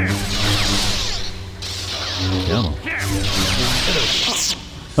 Come on.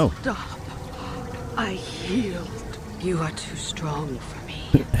 Oh. Stop. I healed. You are too strong for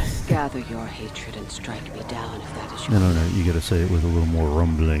me. Gather your hatred and strike me down if that is your... No, you gotta say it with a little more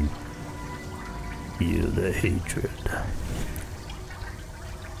rumbling. Feel the hatred.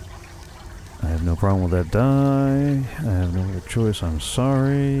 I have no problem with that die. I have no other choice. I'm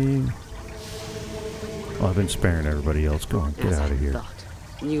sorry. Oh, I've been sparing everybody else. Go on, get out of here. Thought.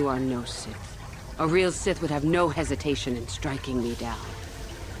 You are no Sith. A real Sith would have no hesitation in striking me down.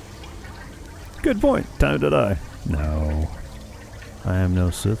 Good point. Time to die. No. I am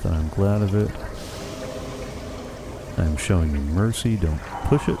no Sith, and I'm glad of it. I'm showing you mercy. Don't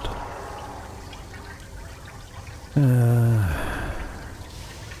push it.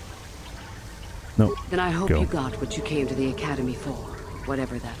 Nope. Then I hope Go. you got what you came to the Academy for,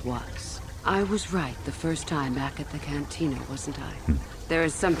 whatever that was. I was right the first time back at the cantina, wasn't I? There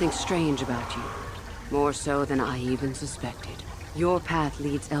is something strange about you. More so than I even suspected. Your path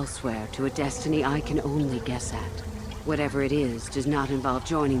leads elsewhere to a destiny I can only guess at. Whatever it is does not involve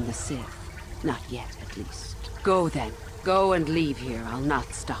joining the Sith. Not yet, at least. Go then. Go and leave here. I'll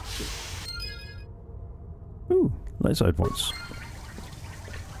not stop you. Ooh, light side points.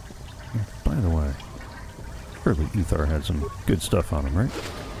 By the way, surely Uthar had some good stuff on him, right?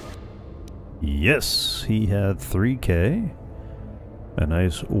 Yes, he had 3K. A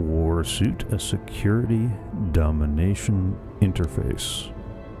nice war suit, a security domination interface.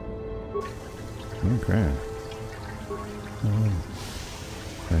 Okay.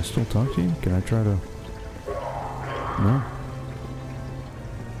 Can I still talk to you? Can I try to... No?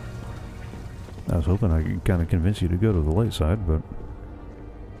 I was hoping I could kind of convince you to go to the light side, but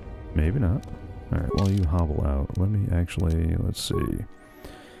maybe not. Alright, while you hobble out, let me actually, let's see.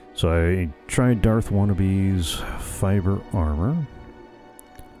 So I tried Darth Wannabe's fiber armor.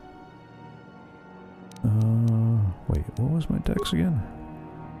 Wait, what was my dex again?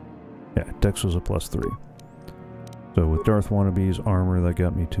 Yeah, dex was a +3. So with Darth Wannabe's armor, that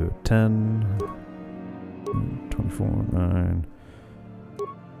got me to a 10. 24, 9.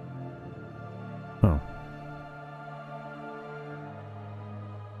 Oh.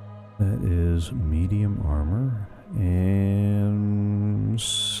 That is medium armor. And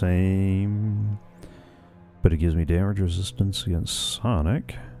same. But it gives me damage resistance against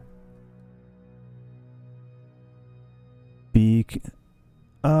Sonic.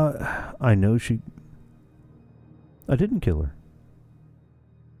 I know she... I didn't kill her.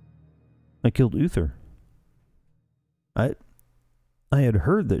 I killed Uther. I had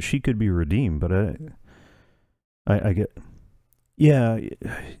heard that she could be redeemed, but I get... Yeah,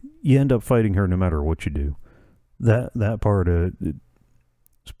 you end up fighting her no matter what you do. That part,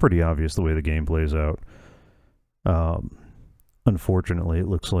 it's pretty obvious the way the game plays out. Unfortunately, it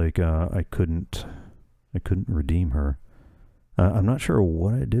looks like I couldn't redeem her. I'm not sure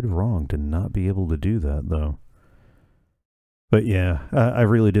what I did wrong to not be able to do that, though. But yeah, I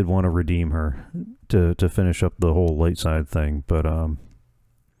really did want to redeem her to finish up the whole light side thing, but I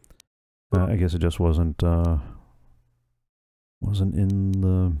guess it just wasn't in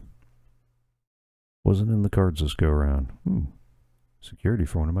the cards this go around. Security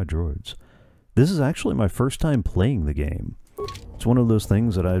for one of my droids. This is actually my first time playing the game. It's one of those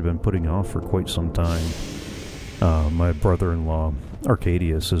things that I've been putting off for quite some time. My brother-in-law,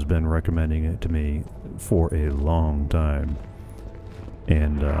 Arcadius, has been recommending it to me for a long time.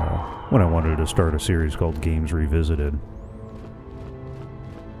 And when I wanted to start a series called Games Revisited,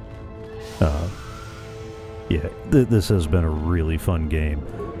 yeah, this has been a really fun game.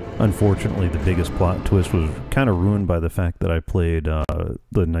 Unfortunately, the biggest plot twist was kind of ruined by the fact that I played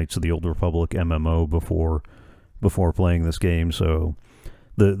the Knights of the Old Republic MMO before playing this game, so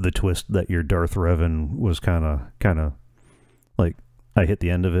the twist that you're Darth Revan was kind of like, I hit the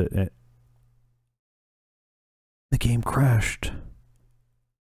end of it and the game crashed.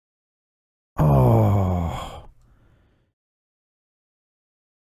 Oh,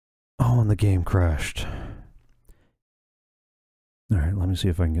 and the game crashed. Alright, let me see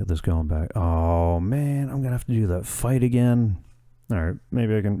if I can get this going back. Oh man, I'm gonna have to do that fight again. Alright,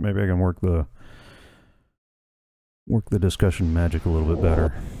 maybe I can work the discussion magic a little bit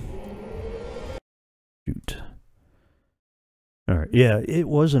better. Shoot. Alright, yeah, it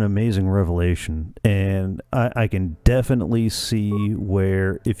was an amazing revelation, and I can definitely see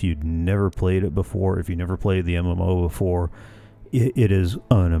where, if you'd never played it before, if you never played the MMO before, it is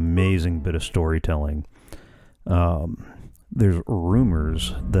an amazing bit of storytelling. There's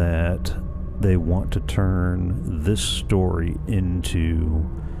rumors that they want to turn this story into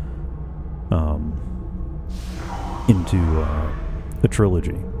a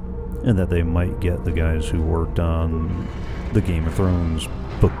trilogy, and that they might get the guys who worked on the Game of Thrones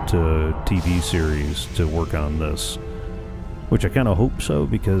book to TV series to work on this, which I kind of hope so,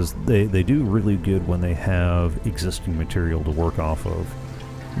 because they do really good when they have existing material to work off of.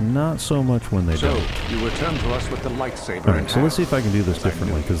 Not so much when they don't. So, you return to us with the lightsaber. Alright, so let's see if I can do this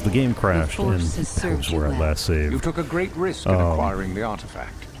differently, because the game crashed, and that was where I last saved. You took a great risk in acquiring the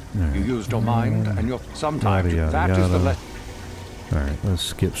artifact. You used your mind, and your sometimes that is the lesson. Alright, let's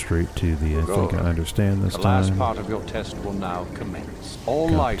skip straight to the I think I understand this time. The last part of your test will now commence. All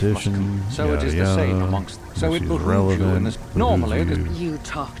life must so it is the same amongst... So it behooves you in this... Normally it is... You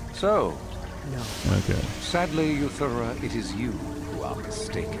talk. So... No. Okay. Sadly, Euthura, it is you who are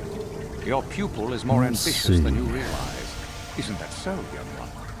mistaken. Your pupil is more ambitious than you realize. Isn't that so, young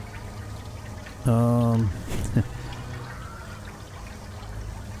one?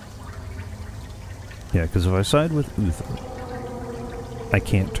 Yeah, because if I side with Uther, I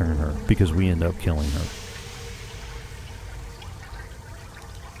can't turn her, because we end up killing her.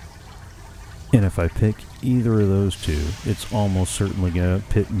 And if I pick either of those two, it's almost certainly going to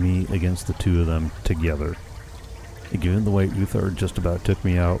pit me against the two of them together. And given the way Uther just about took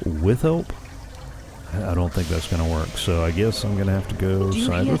me out with help, I don't think that's going to work. So I guess I'm going to have to go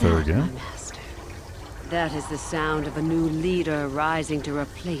side with her again. That is the sound of a new leader rising to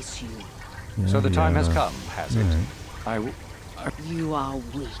replace you. So the time has come, has it? You are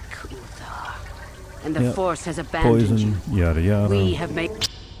weak, Uther. And the Yep. Force has abandoned you. Poison, yada yada. We have made...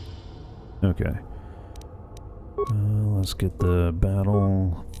 Okay. Let's get the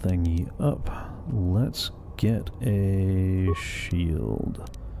battle thingy up. Let's get a shield.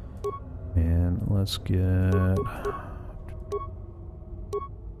 And let's get...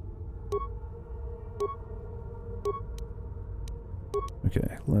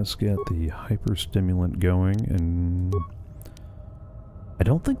 Okay, let's get the hyperstimulant going, and... I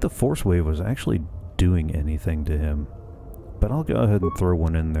don't think the Force Wave was actually doing anything to him. But I'll go ahead and throw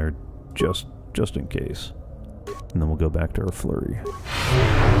one in there just in case. And then we'll go back to our flurry.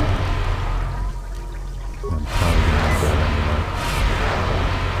 I'm probably gonna need that anyway.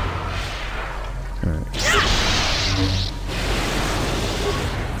 Alright.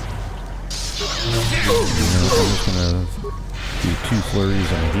 I'm just gonna do 2 flurries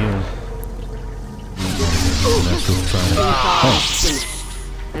and a heal. And that's just trying to... Oh!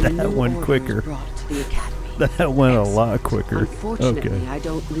 That went quicker. That went a lot quicker. Unfortunately, Okay. I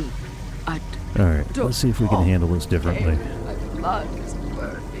don't leave. Alright, let's see if we can handle this differently.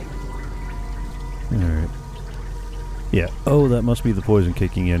 Alright. Yeah, oh, that must be the poison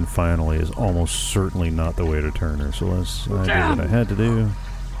kicking in finally is almost certainly not the way to turn her. So let's I did what I had to do.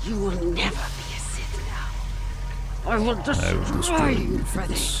 You will never be a Sith now. I will destroy you for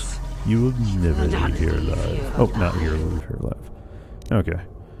this. You will never leave here alive. Oh, not here, leave here alive. Okay.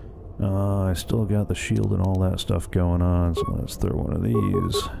 I still got the shield and all that stuff going on, so let's throw one of these.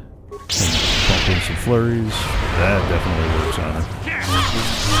 And pump in some flurries. That definitely works on her.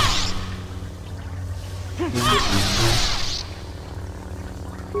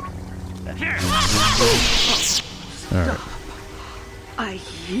 Alright. I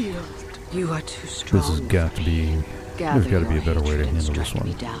yield. You are too strong. This has got to be... There's got to be a better way to handle this one.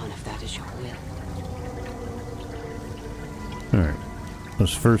 Me down if that is your will. Alright.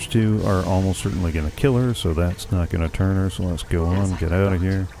 Those first 2 are almost certainly going to kill her, so that's not going to turn her, so let's go on, get out of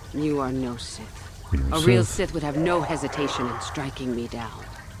here. You are no Sith. You're A real Sith would have no hesitation in striking me down.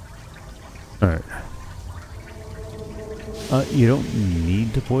 Alright. You don't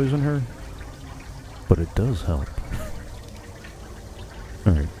need to poison her, but it does help.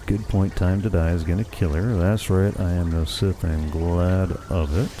 Alright, good point. Time to die is going to kill her. That's right, I am no Sith. I'm glad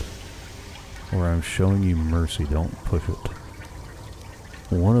of it. Or I'm showing you mercy. Don't push it.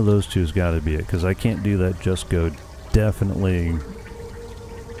 One of those 2 has got to be it, because I can't do that just go. Definitely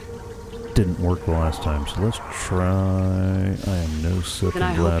didn't work the last time, so let's try. I am no Sith. Then I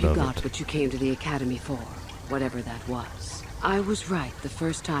I'm hope glad you of got it. what you came to the Academy for, whatever that was. I was right the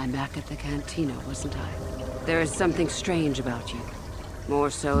first time back at the cantina, wasn't I? There is something strange about you. More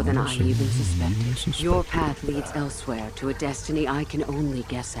so than I even suspected. Your path leads elsewhere to a destiny I can only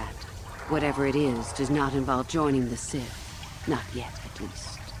guess at. Whatever it is does not involve joining the Sith. Not yet, at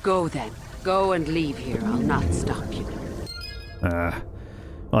least. Go then. Go and leave here. I'll not stop you.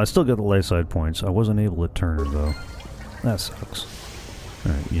 Well, I still got the light side points. I wasn't able to turn her, though. That sucks.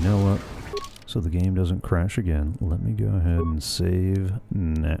 Alright, you know what? So the game doesn't crash again. Let me go ahead and save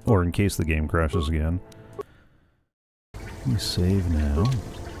now. Or in case the game crashes again. Let me save now.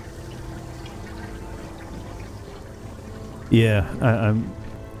 Yeah,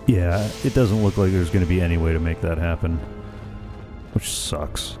 yeah, it doesn't look like there's going to be any way to make that happen. Which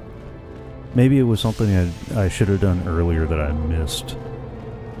sucks. Maybe it was something I should have done earlier that I missed.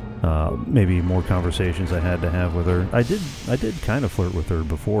 Maybe more conversations I had to have with her. I did kind of flirt with her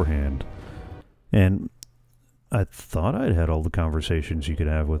beforehand. And I thought I'd had all the conversations you could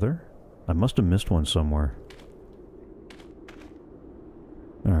have with her. I must have missed one somewhere.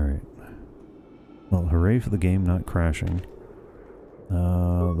 Alright. Well, hooray for the game not crashing.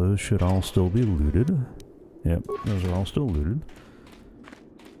 Those should all still be looted. Yep, those are all still looted.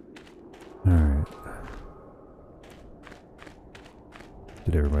 Alright.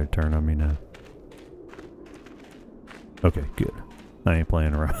 Did everybody turn on me now? Okay, good. I ain't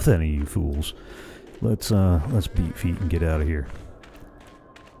playing around with any of you fools. Let's beat feet and get out of here.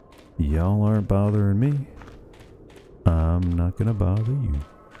 Y'all aren't bothering me. I'm not gonna bother you.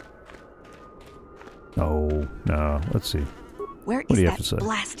 Oh, no. Let's see. Where is that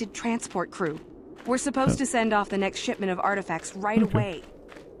blasted transport crew? We're supposed to send off the next shipment of artifacts right away.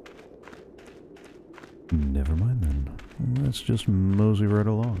 Never mind then. Let's just mosey right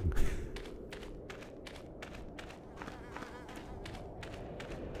along.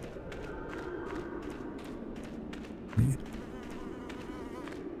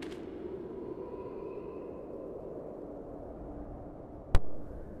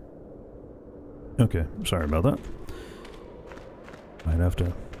 Okay, sorry about that. Might have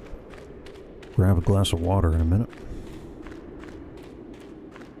to grab a glass of water in a minute.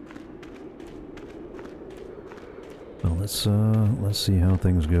 let's see how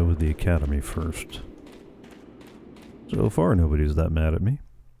things go with the Academy first. So far, nobody's that mad at me.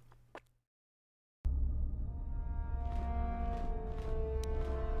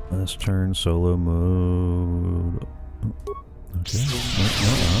 Last turn, solo mode. Okay.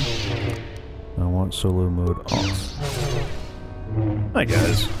 No. I want solo mode off. Hi,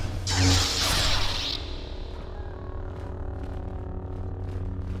 guys.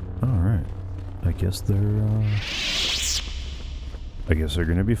 Alright. I guess they're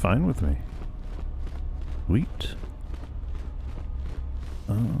gonna be fine with me. Sweet.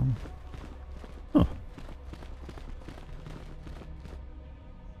 Huh. I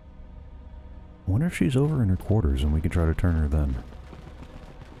wonder if she's over in her quarters and we can try to turn her then.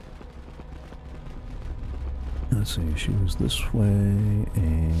 Let's see, she was this way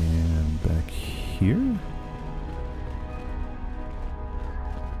and back here?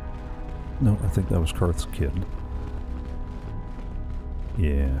 No, I think that was Karth's kid.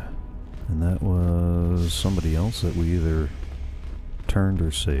 Yeah. And that was somebody else that we either turned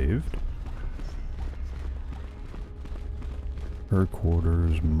or saved. Her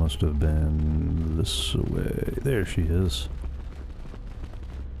quarters must have been this way. There she is.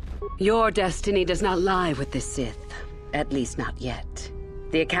 Your destiny does not lie with the Sith. At least not yet.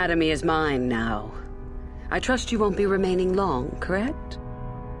 The Academy is mine now. I trust you won't be remaining long, correct?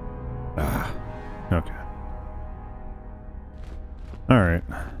 Ah, okay. Alright.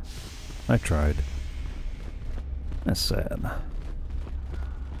 I tried. That's sad.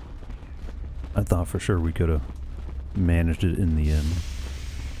 I thought for sure we could have managed it in the end.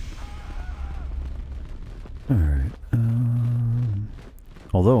 Alright.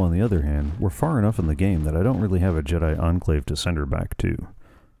 Although, on the other hand, we're far enough in the game that I don't really have a Jedi Enclave to send her back to.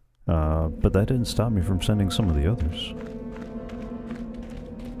 But that didn't stop me from sending some of the others.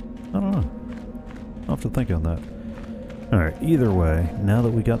 I don't know. I'll have to think on that. Alright, either way, now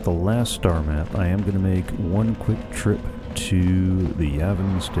that we got the last star map, I am going to make one quick trip to the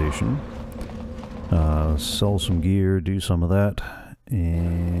Yavin station. Sell some gear, do some of that,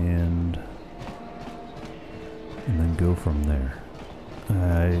 and then go from there.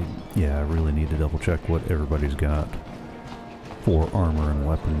 Yeah, I really need to double check what everybody's got for armor and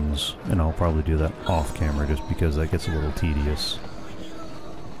weapons, and I'll probably do that off camera just because that gets a little tedious.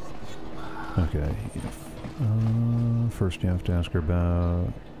 Okay, first you have to ask her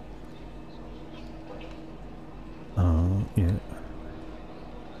about... yeah.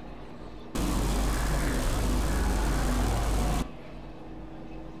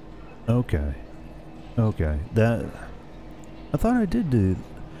 Okay. Okay, that... I thought I did do...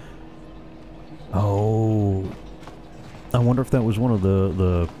 Oh... I wonder if that was one of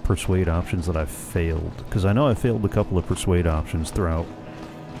the persuade options that I failed. Because I know I failed a couple of persuade options throughout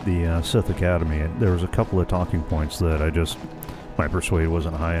the Sith Academy. There was a couple of talking points that I just... my persuade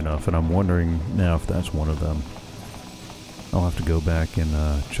wasn't high enough, and I'm wondering now if that's one of them. I'll have to go back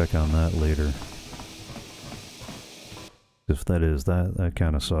and check on that later. If that is, that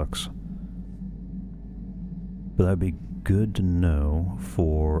kind of sucks. But that'd be good to know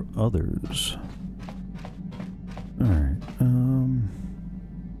for others. Alright,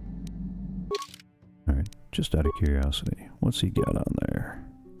 alright, just out of curiosity, what's he got on there?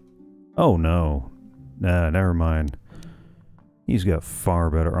 Oh no. Nah, never mind. He's got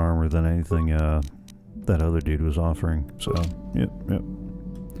far better armor than anything that other dude was offering, so, yep.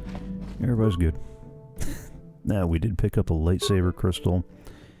 Everybody's good. Now, we did pick up a lightsaber crystal.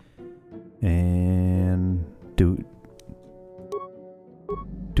 And... Do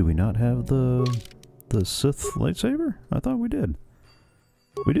we not have the Sith lightsaber? I thought we did.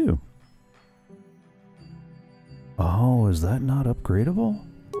 We do. Oh, is that not upgradable?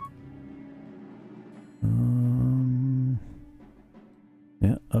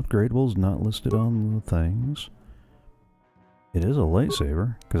 Yeah, upgradable is not listed on the things. It is a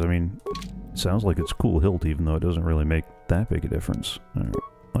lightsaber, because I mean, it sounds like it's cool hilt, even though it doesn't really make that big a difference. Alright,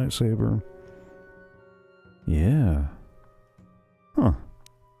 lightsaber. Yeah. Huh.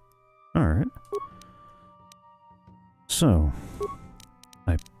 Alright. So,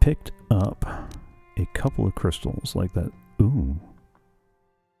 I picked up a couple of crystals like that. Ooh.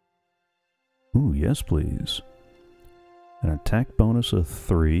 Ooh, yes please. An attack bonus of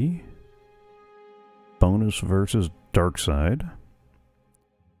 3. Bonus versus dark side.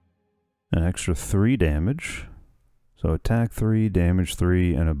 An extra 3 damage. So attack 3, damage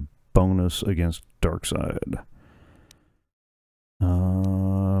 3, and a bonus against dark side.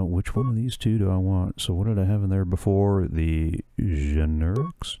 Which one of these two do I want? So what did I have in there before? The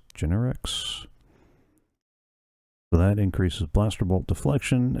Generex? So that increases blaster bolt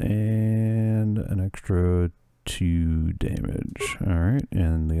deflection and an extra 2 damage. Alright,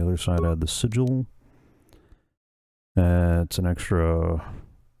 and the other side I had the sigil. That's an extra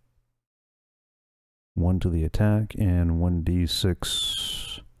 1 to the attack and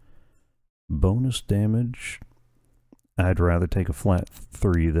 1d6 bonus damage. I'd rather take a flat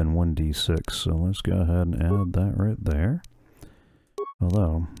 3 than 1d6, so let's go ahead and add that right there.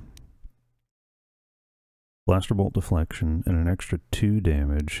 Although, blaster bolt deflection and an extra 2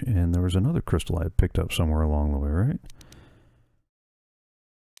 damage, and there was another crystal I picked up somewhere along the way, right?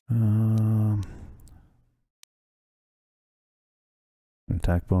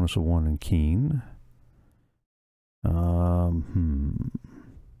 Attack bonus of 1 and keen.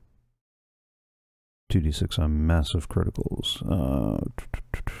 2d6 on massive criticals.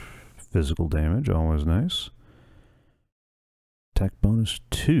 Physical damage, always nice. Attack bonus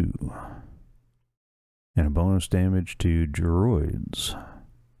 2. And a bonus damage to droids.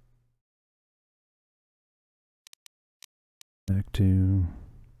 Attack 2.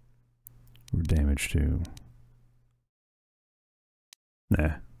 Or damage 2.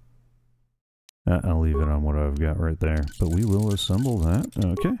 Nah. I'll leave it on what I've got right there. But we will assemble that.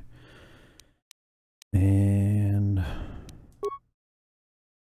 Okay. And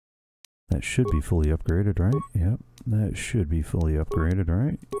that should be fully upgraded, right? Yep. That should be fully upgraded,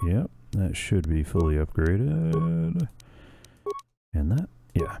 right? Yep. That should be fully upgraded. And that?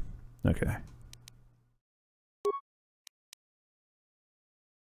 Yeah. Okay.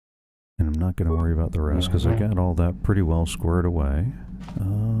 And I'm not going to worry about the rest because I got all that pretty well squared away.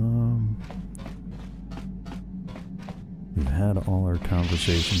 We've had all our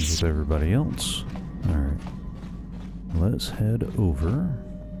conversations with everybody else. Alright. Let's head over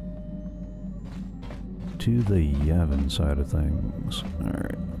to the Yavin side of things.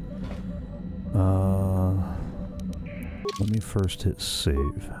 Alright. Let me first hit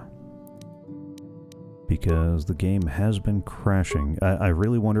save. Because the game has been crashing. I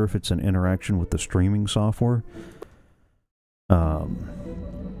really wonder if it's an interaction with the streaming software.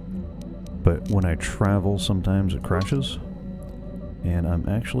 But when I travel, sometimes it crashes. And I'm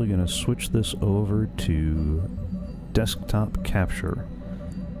actually going to switch this over to desktop capture.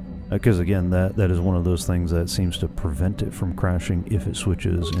 Because again, that is one of those things that seems to prevent it from crashing if it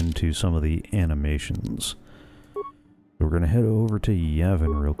switches into some of the animations. So we're going to head over to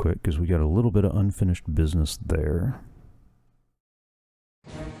Yavin real quick because we got a little bit of unfinished business there.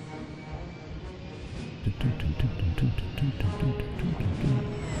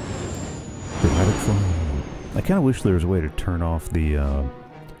 Dramatic fun. I kind of wish there was a way to turn off the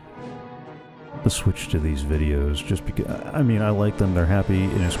switch to these videos, just because, I mean, I like them, they're happy,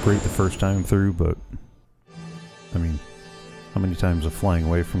 and it's great the first time through, but, I mean, how many times of flying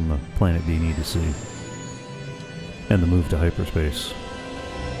away from the planet do you need to see? And the move to hyperspace.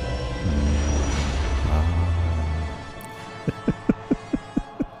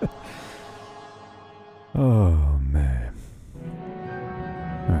 Oh, man.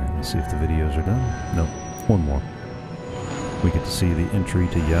 Alright, let's see if the videos are done. Nope. One more. We get to see the entry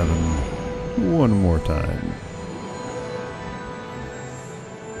to Yavin one more time.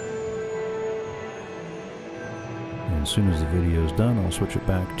 And as soon as the video is done, I'll switch it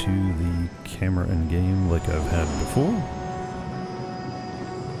back to the camera and game like I've had before.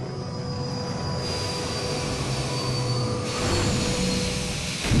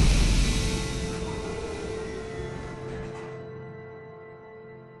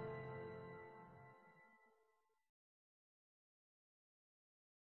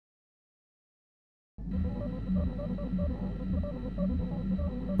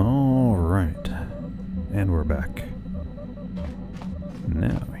 Alright, and we're back.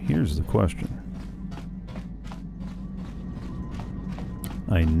 Now, here's the question.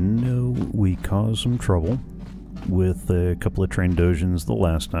 I know we caused some trouble with a couple of Trandoshians the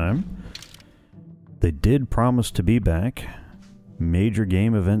last time. They did promise to be back. Major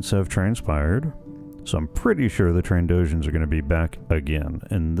game events have transpired. So I'm pretty sure the Trandoshians are going to be back again.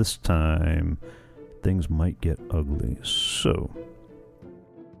 And this time, things might get ugly. So,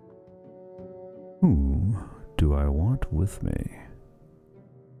 who do I want with me?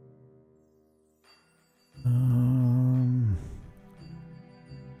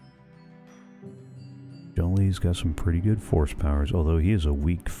 Jolie's got some pretty good force powers, although he is a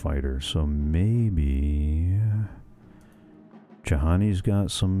weak fighter, so maybe Jahani's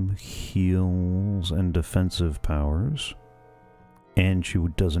got some heals and defensive powers, and she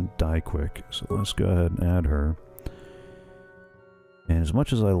doesn't die quick, so let's go ahead and add her. And as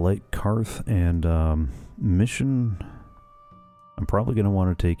much as I like Karth and Mission, I'm probably going to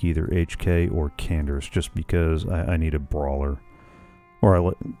want to take either HK or Candace, just because I need a brawler. Or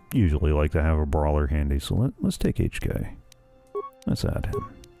I usually like to have a brawler handy, so let's take HK. Let's add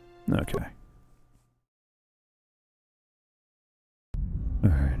him. Okay.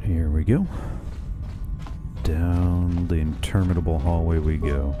 Alright, here we go. Down the interminable hallway we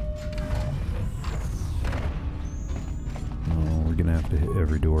go. Oh, we're gonna have to hit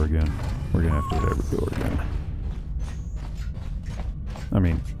every door again. We're gonna have to hit every door again. I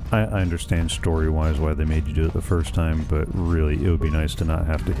mean, I understand story-wise why they made you do it the first time, but really, it would be nice to not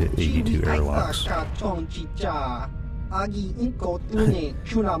have to hit 82 airlocks. Okay, I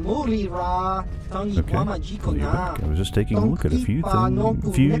was just taking a look at a few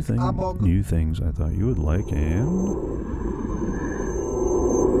new things I thought you would like, and...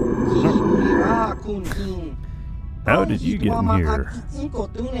 How did you get in here?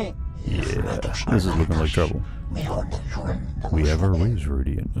 Yeah, this is looking like trouble. We have our ways,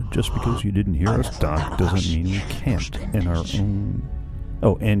 Radiant. Just because you didn't hear us, Doc, doesn't mean we can't. And our own...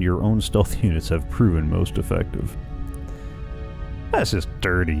 Oh, and your own stealth units have proven most effective. That's just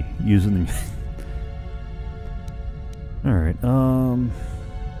dirty, using them. Alright,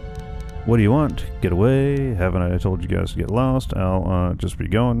 what do you want? Get away? Haven't I told you guys to get lost? I'll, just be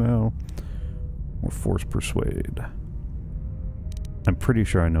going now. Or force persuade. I'm pretty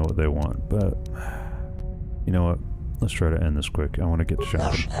sure I know what they want, but... You know what? Let's try to end this quick. I want to get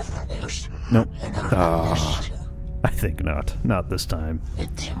shopping. Nope. I think not. Not this time.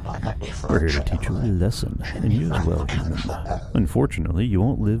 We're here to teach you a lesson, and you as well, human. Unfortunately, you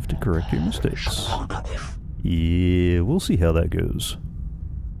won't live to correct your mistakes. Yeah, we'll see how that goes.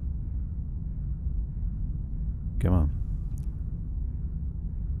 Come on.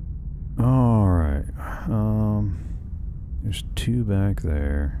 Alright. There's two back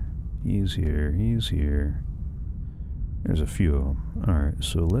there. He's here. He's here. There's a few of them. Alright,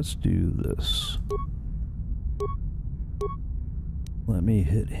 so let's do this. Let me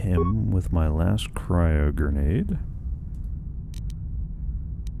hit him with my last cryo grenade.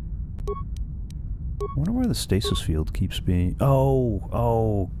 I wonder why the stasis field keeps being...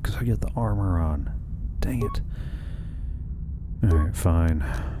 Oh, because I get the armor on. Dang it. Alright, fine.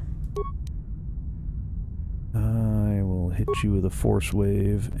 I will hit you with a force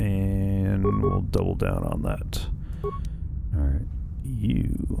wave, and we'll double down on that. Alright,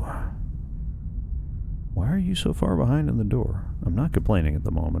 you... Why are you so far behind in the door? I'm not complaining at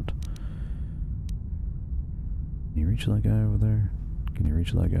the moment. Can you reach that guy over there? Can you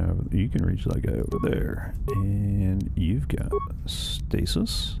reach that guy over there? You can reach that guy over there. And you've got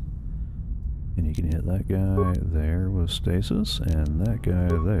stasis. And you can hit that guy there with stasis, and that guy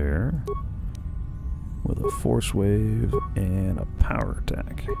there with a force wave and a power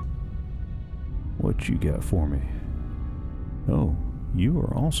attack. What you got for me? Oh, you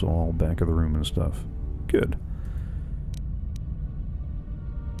are also all back of the room and stuff. Good.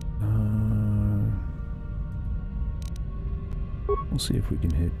 We'll see if we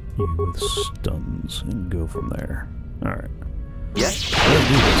can hit you with stuns and go from there. Alright. Yes. Let's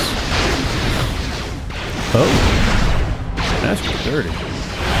do this. Oh! That's just dirty.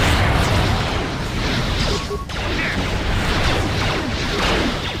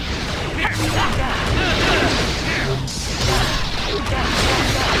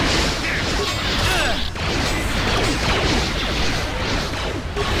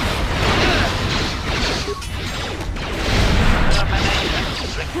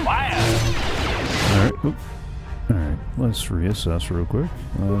 Alright, alright, let's reassess real quick.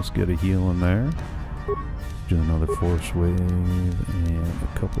 Let's get a heal in there. Do another force wave and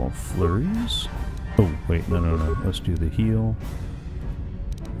a couple of flurries. Oh, wait, no. Let's do the heal.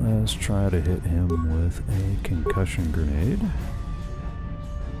 Let's try to hit him with a concussion grenade.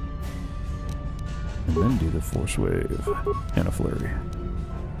 And then do the force wave and a flurry.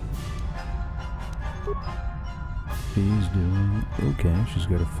 She's doing okay. She's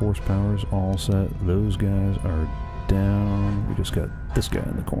got her force powers all set. Those guys are down. We just got this guy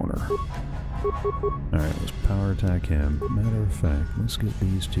in the corner. Alright, let's power attack him. Matter of fact, let's get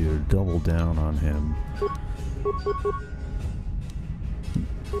these two to double down on him.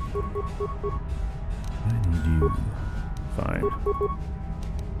 I need you. Fine.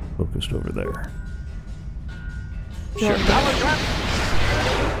 Focused over there. Sure.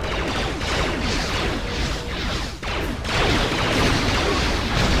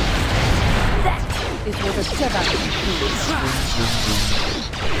 It was a setup.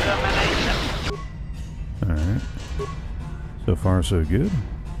 Alright. So far, so good.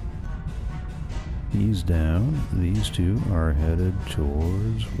 He's down. These two are headed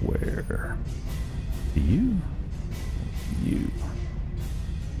towards where? You.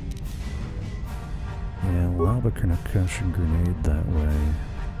 Yeah, Lava concussion grenade that way.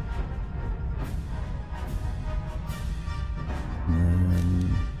 And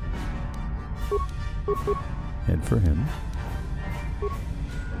then head for him.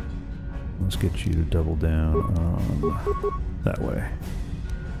 Let's get you to double down on that way.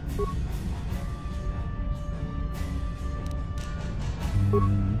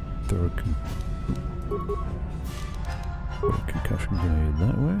 And throw a concussion grenade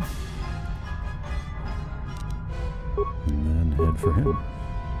that way. And then head for him.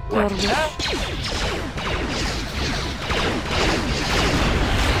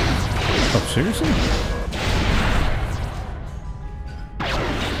 Oh, seriously?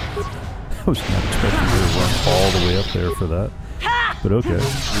 I was not expecting you to run all the way up there for that. But okay.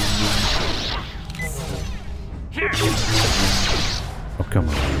 Oh, come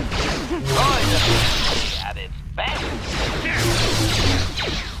on. At its best.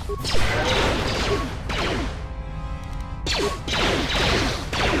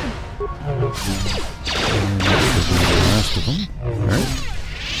 And that should be the last of them. Alright.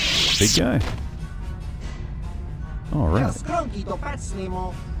 Big guy. Alright.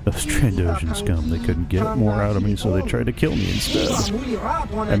 Those Trandoshan scum, they couldn't get more out of me, so they tried to kill me instead.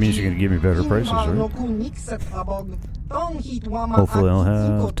 That means you're going to give me better prices, right? Hopefully I'll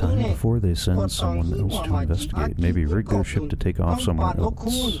have time before they send someone else to investigate. Maybe rig their ship to take off somewhere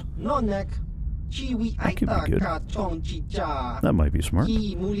else. That could be good. That might be smart.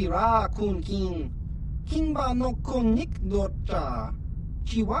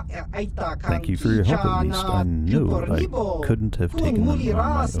 Thank you for your help at least. I knew I couldn't have taken them on my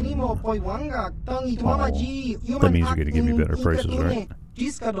own. Oh, that means you're going to give me better prices, right?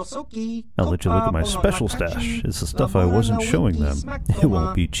 I'll let you look at my special stash. It's the stuff I wasn't showing them. It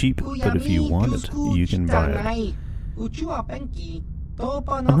won't be cheap, but if you want it, you can buy it.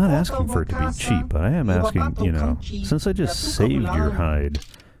 I'm not asking for it to be cheap, but I am asking, you know, since I just saved your hide,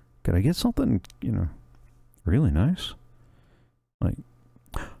 could I get something, you know, really nice? Like,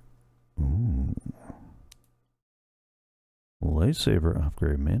 ooh. Lightsaber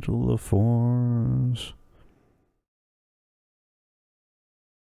upgrade, Mantle of the Force.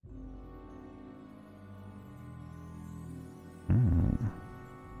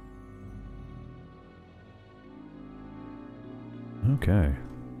 Okay.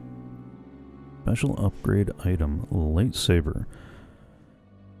 Special upgrade item, lightsaber.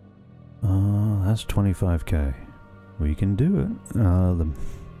 That's 25k. We can do it.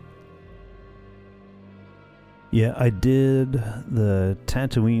 Yeah, I did the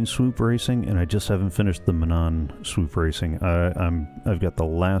Tatooine swoop racing, and I just haven't finished the Manon swoop racing. I've got the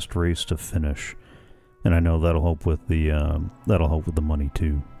last race to finish, and I know that'll help with the money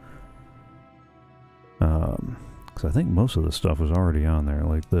too. Because I think most of the stuff was already on there,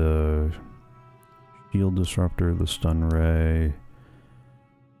 like the shield disruptor, the stun ray,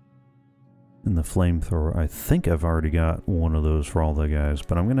 and the flamethrower. I think I've already got one of those for all the guys,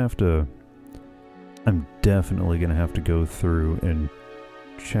 but I'm definitely gonna have to go through and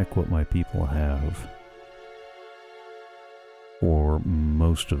check what my people have for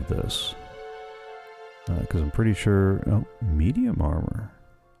most of this. Because I'm pretty sure... Oh, medium armor.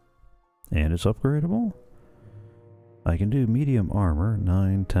 And it's upgradable? I can do medium armor,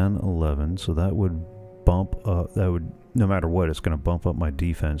 9, 10, 11, so that would bump up... That would, no matter what, it's going to bump up my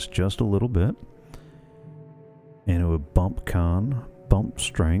defense just a little bit. And it would bump con, bump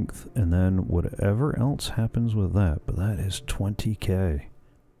strength, and then whatever else happens with that. But that is 20k.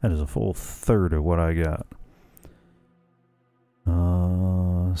 That is a full third of what I got.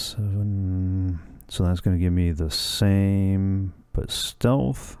 7... So that's going to give me the same, but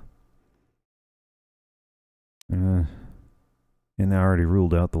stealth. And I already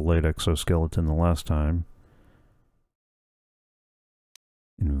ruled out the light exoskeleton the last time.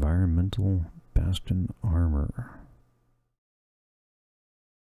 Environmental bastion armor.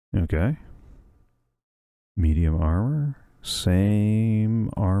 Okay. Medium armor. Same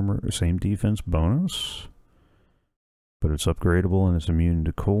defense bonus. But it's upgradable and it's immune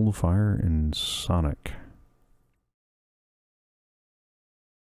to cold, fire, and sonic.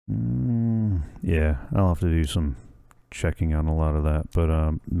 Yeah, I'll have to do some checking on a lot of that. But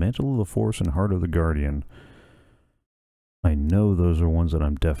Mantle of the Force and Heart of the Guardian, I know those are ones that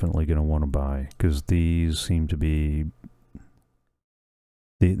I'm definitely going to want to buy. Because these seem to be...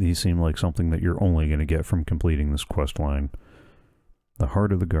 These seem like something that you're only going to get from completing this quest line. The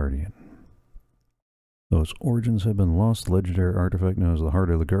Heart of the Guardian. Those origins have been lost. The legendary artifact known as the Heart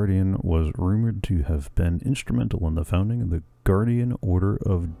of the Guardian was rumored to have been instrumental in the founding of the Guardian Order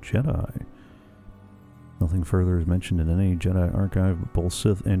of Jedi. Nothing further is mentioned in any Jedi archive, but both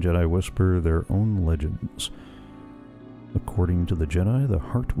Sith and Jedi whisper their own legends. According to the Jedi, the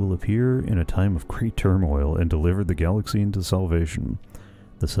heart will appear in a time of great turmoil and deliver the galaxy into salvation.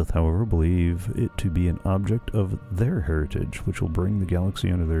 The Sith, however, believe it to be an object of their heritage, which will bring the galaxy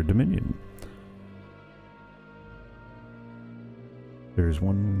under their dominion. There's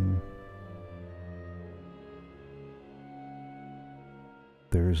one...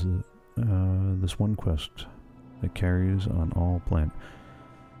 There's this one quest that carries on all planets.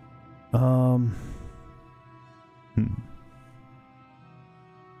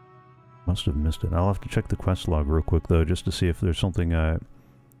 Must have missed it. I'll have to check the quest log real quick, though, just to see if there's something I...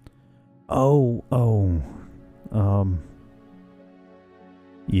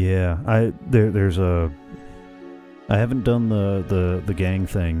 Yeah, there's a... I haven't done the gang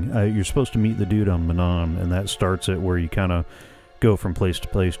thing. You're supposed to meet the dude on Manon, and that starts it where you kind of go from place to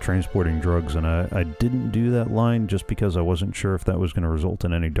place transporting drugs, and I didn't do that line just because I wasn't sure if that was going to result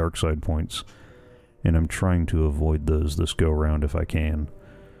in any dark side points. And I'm trying to avoid those this go-round if I can.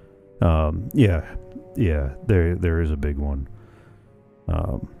 Yeah, there is a big one.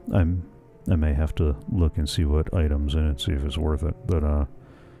 I may have to look and see what items in it, see if it's worth it, but,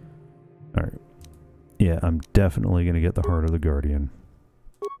 alright. Yeah, I'm definitely gonna get the Heart of the Guardian.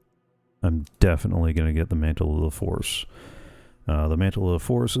 I'm definitely gonna get the Mantle of the Force. The Mantle of the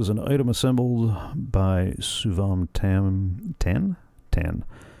Force is an item assembled by Suvam Tan?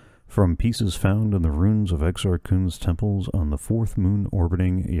 From pieces found in the ruins of Exar Kun's temples on the fourth moon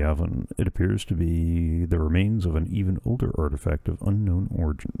orbiting Yavin. It appears to be the remains of an even older artifact of unknown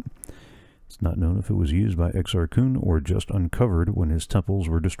origin. It's not known if it was used by Exar Kun or just uncovered when his temples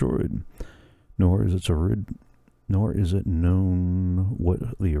were destroyed. Nor is it known what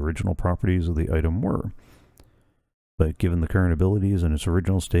the original properties of the item were. But given the current abilities in its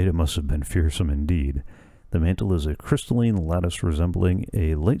original state, it must have been fearsome indeed. The mantle is a crystalline lattice resembling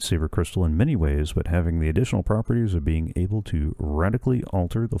a lightsaber crystal in many ways, but having the additional properties of being able to radically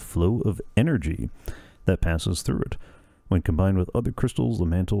alter the flow of energy that passes through it. When combined with other crystals, the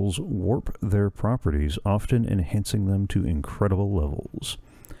mantles warp their properties, often enhancing them to incredible levels.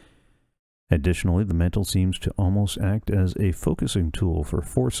 Additionally, the mantle seems to almost act as a focusing tool for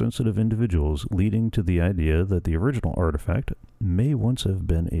Force-sensitive individuals, leading to the idea that the original artifact may once have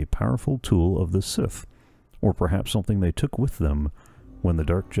been a powerful tool of the Sith, or perhaps something they took with them when the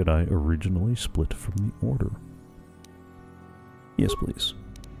Dark Jedi originally split from the Order. Yes, please.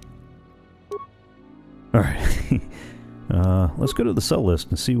 Alright. Let's go to the sell list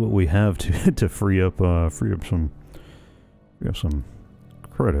and see what we have to free up some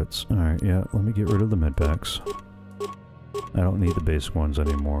credits. Alright, yeah, let me get rid of the med packs. I don't need the basic ones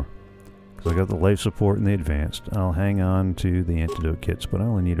anymore, because I got the life support and the advanced. I'll hang on to the antidote kits, but I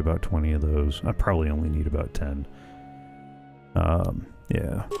only need about 20 of those. I probably only need about 10.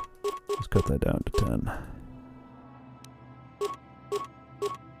 Yeah. Let's cut that down to 10.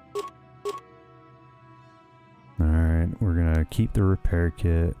 Alright, we're gonna keep the repair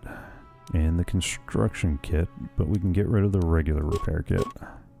kit and the construction kit, but we can get rid of the regular repair kit.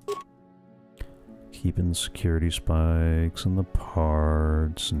 Keeping the security spikes and the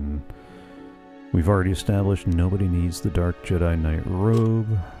parts, and we've already established nobody needs the Dark Jedi Knight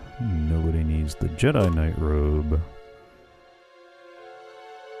robe. Nobody needs the Jedi Knight robe.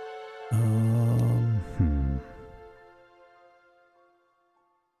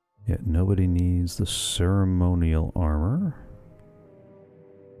 Yeah, nobody needs the ceremonial armor.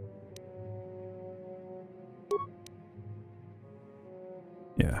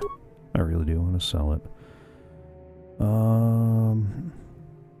 Yeah, I really do want to sell it.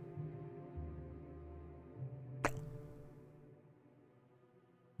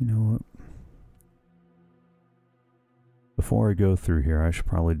 You know what? Before I go through here, I should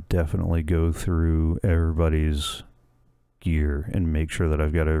probably definitely go through everybody's gear and make sure that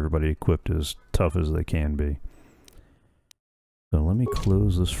I've got everybody equipped as tough as they can be. So let me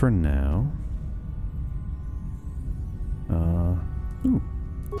close this for now. Ooh.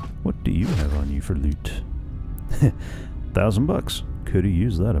 What do you have on you for loot? $1,000. Could have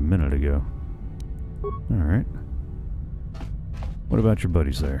used that a minute ago. Alright. What about your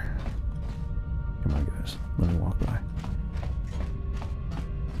buddies there? Come on, guys. Let me walk by.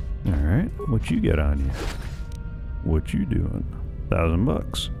 Alright. What you got on you? What you doing?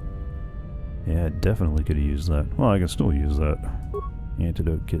 $1,000. Yeah, I definitely could have used that. Well, I can still use that.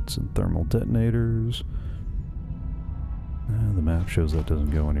 Antidote kits and thermal detonators. The map shows that doesn't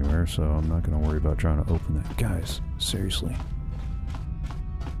go anywhere, so I'm not going to worry about trying to open that. Guys, seriously.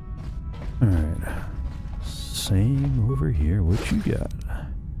 Alright. Same over here. What you got?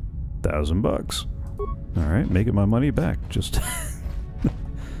 $1,000. Alright, making my money back. Just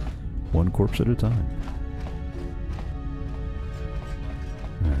one corpse at a time.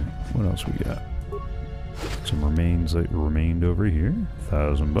 Alright, what else we got? Some remains that remained over here.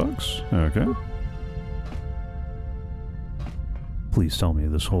 $1,000. Okay. Please tell me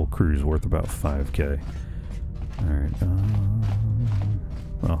this whole crew is worth about 5K. Alright,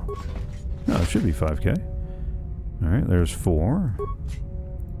 well, no, it should be 5K. Alright, there's 4.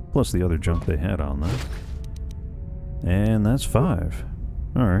 Plus the other junk they had on that. And that's 5.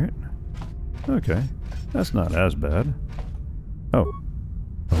 Alright. Okay. That's not as bad. Oh.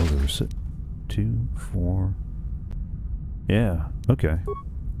 Oh, there's 2, 4. Yeah, okay.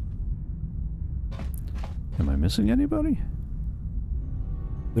 Am I missing anybody?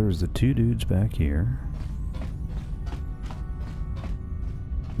 There's the 2 dudes back here.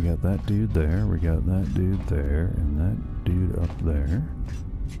 We got that dude there, we got that dude there, and that dude up there.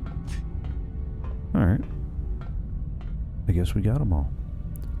 Alright. I guess we got them all.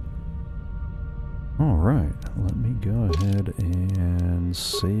 Alright, let me go ahead and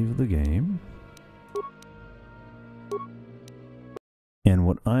save the game. And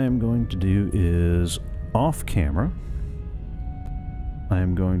what I am going to do is, off camera, I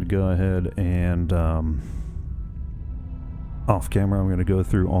am going to go ahead and, off camera I'm going to go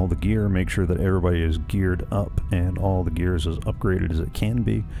through all the gear, make sure that everybody is geared up and all the gear is as upgraded as it can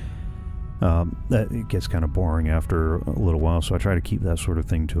be. That it gets kind of boring after a little while, so I try to keep that sort of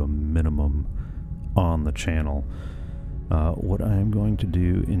thing to a minimum on the channel. What I am going to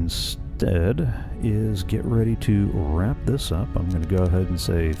do instead is get ready to wrap this up. I'm going to go ahead and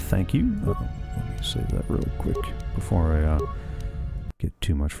say thank you. Let me save that really quick before I get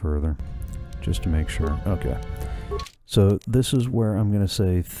too much further, just to make sure. Okay. So this is where I'm going to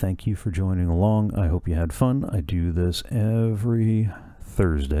say thank you for joining along. I hope you had fun. I do this every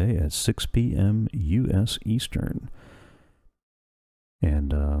Thursday at 6 p.m. U.S. Eastern.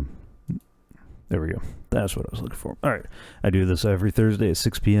 And there we go. That's what I was looking for. All right. I do this every Thursday at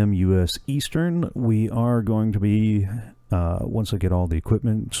 6 p.m. U.S. Eastern. We are going to be, once I get all the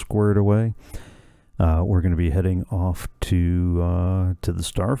equipment squared away, we're going to be heading off to the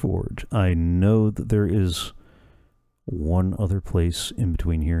Star Forge. I know that there is one other place in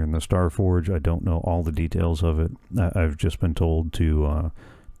between here and the Star Forge. I don't know all the details of it. I've just been told to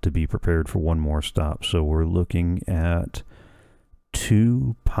be prepared for one more stop. So we're looking at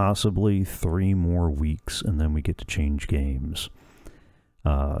 2, possibly 3 more weeks, and then we get to change games.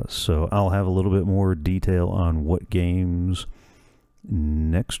 So I'll have a little bit more detail on what games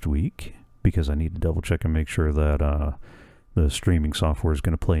next week, because I need to double check and make sure that the streaming software is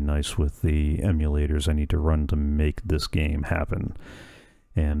going to play nice with the emulators I need to run to make this game happen.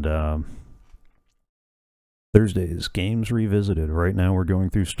 And Thursdays, Games Revisited. Right now we're going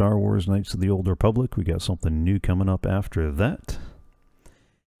through Star Wars Knights of the Old Republic. We got something new coming up after that.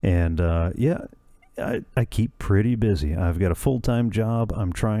 And yeah, I keep pretty busy. I've got a full-time job.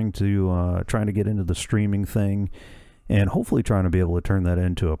 I'm trying to get into the streaming thing, and hopefully trying to be able to turn that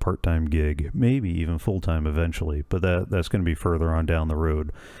into a part-time gig, maybe even full-time eventually, but that's going to be further on down the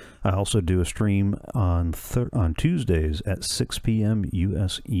road. I also do a stream on Tuesdays at 6 p.m.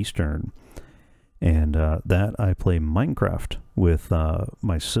 U.S. Eastern, and that I play Minecraft with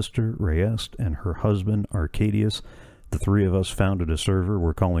my sister Reyes and her husband Arcadius. The 3 of us founded a server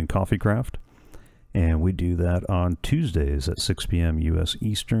we're calling CoffeeCraft, and we do that on Tuesdays at 6 p.m. U.S.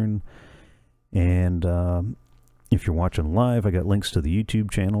 Eastern. And if you're watching live, I got links to the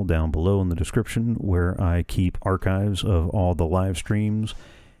YouTube channel down below in the description, where I keep archives of all the live streams,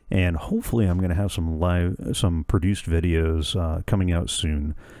 and hopefully I'm going to have some produced videos coming out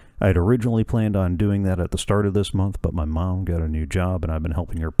soon. I had originally planned on doing that at the start of this month, but my mom got a new job, and I've been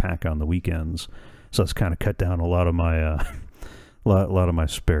helping her pack on the weekends, so it's kind of cut down a lot of my a lot of my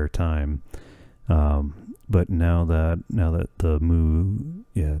spare time. But now that the move,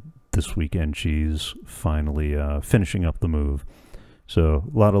 this weekend she's finally finishing up the move. So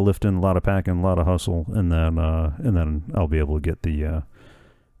a lot of lifting, a lot of packing, a lot of hustle, and then I'll be able to get the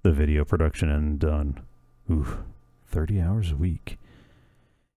video production end done. Ooh, 30 hours a week.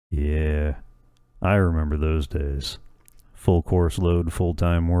 Yeah, I remember those days. Full course load,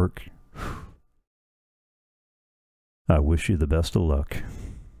 full-time work. I wish you the best of luck.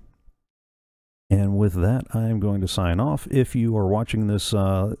 And with that, I'm going to sign off. If you are watching this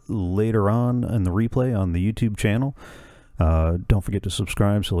later on in the replay on the YouTube channel, don't forget to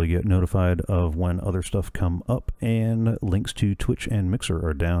subscribe so you get notified of when other stuff come up. And links to Twitch and Mixer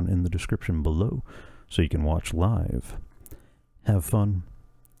are down in the description below, so you can watch live. Have fun.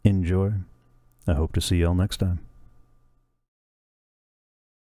 Enjoy. I hope to see y'all next time.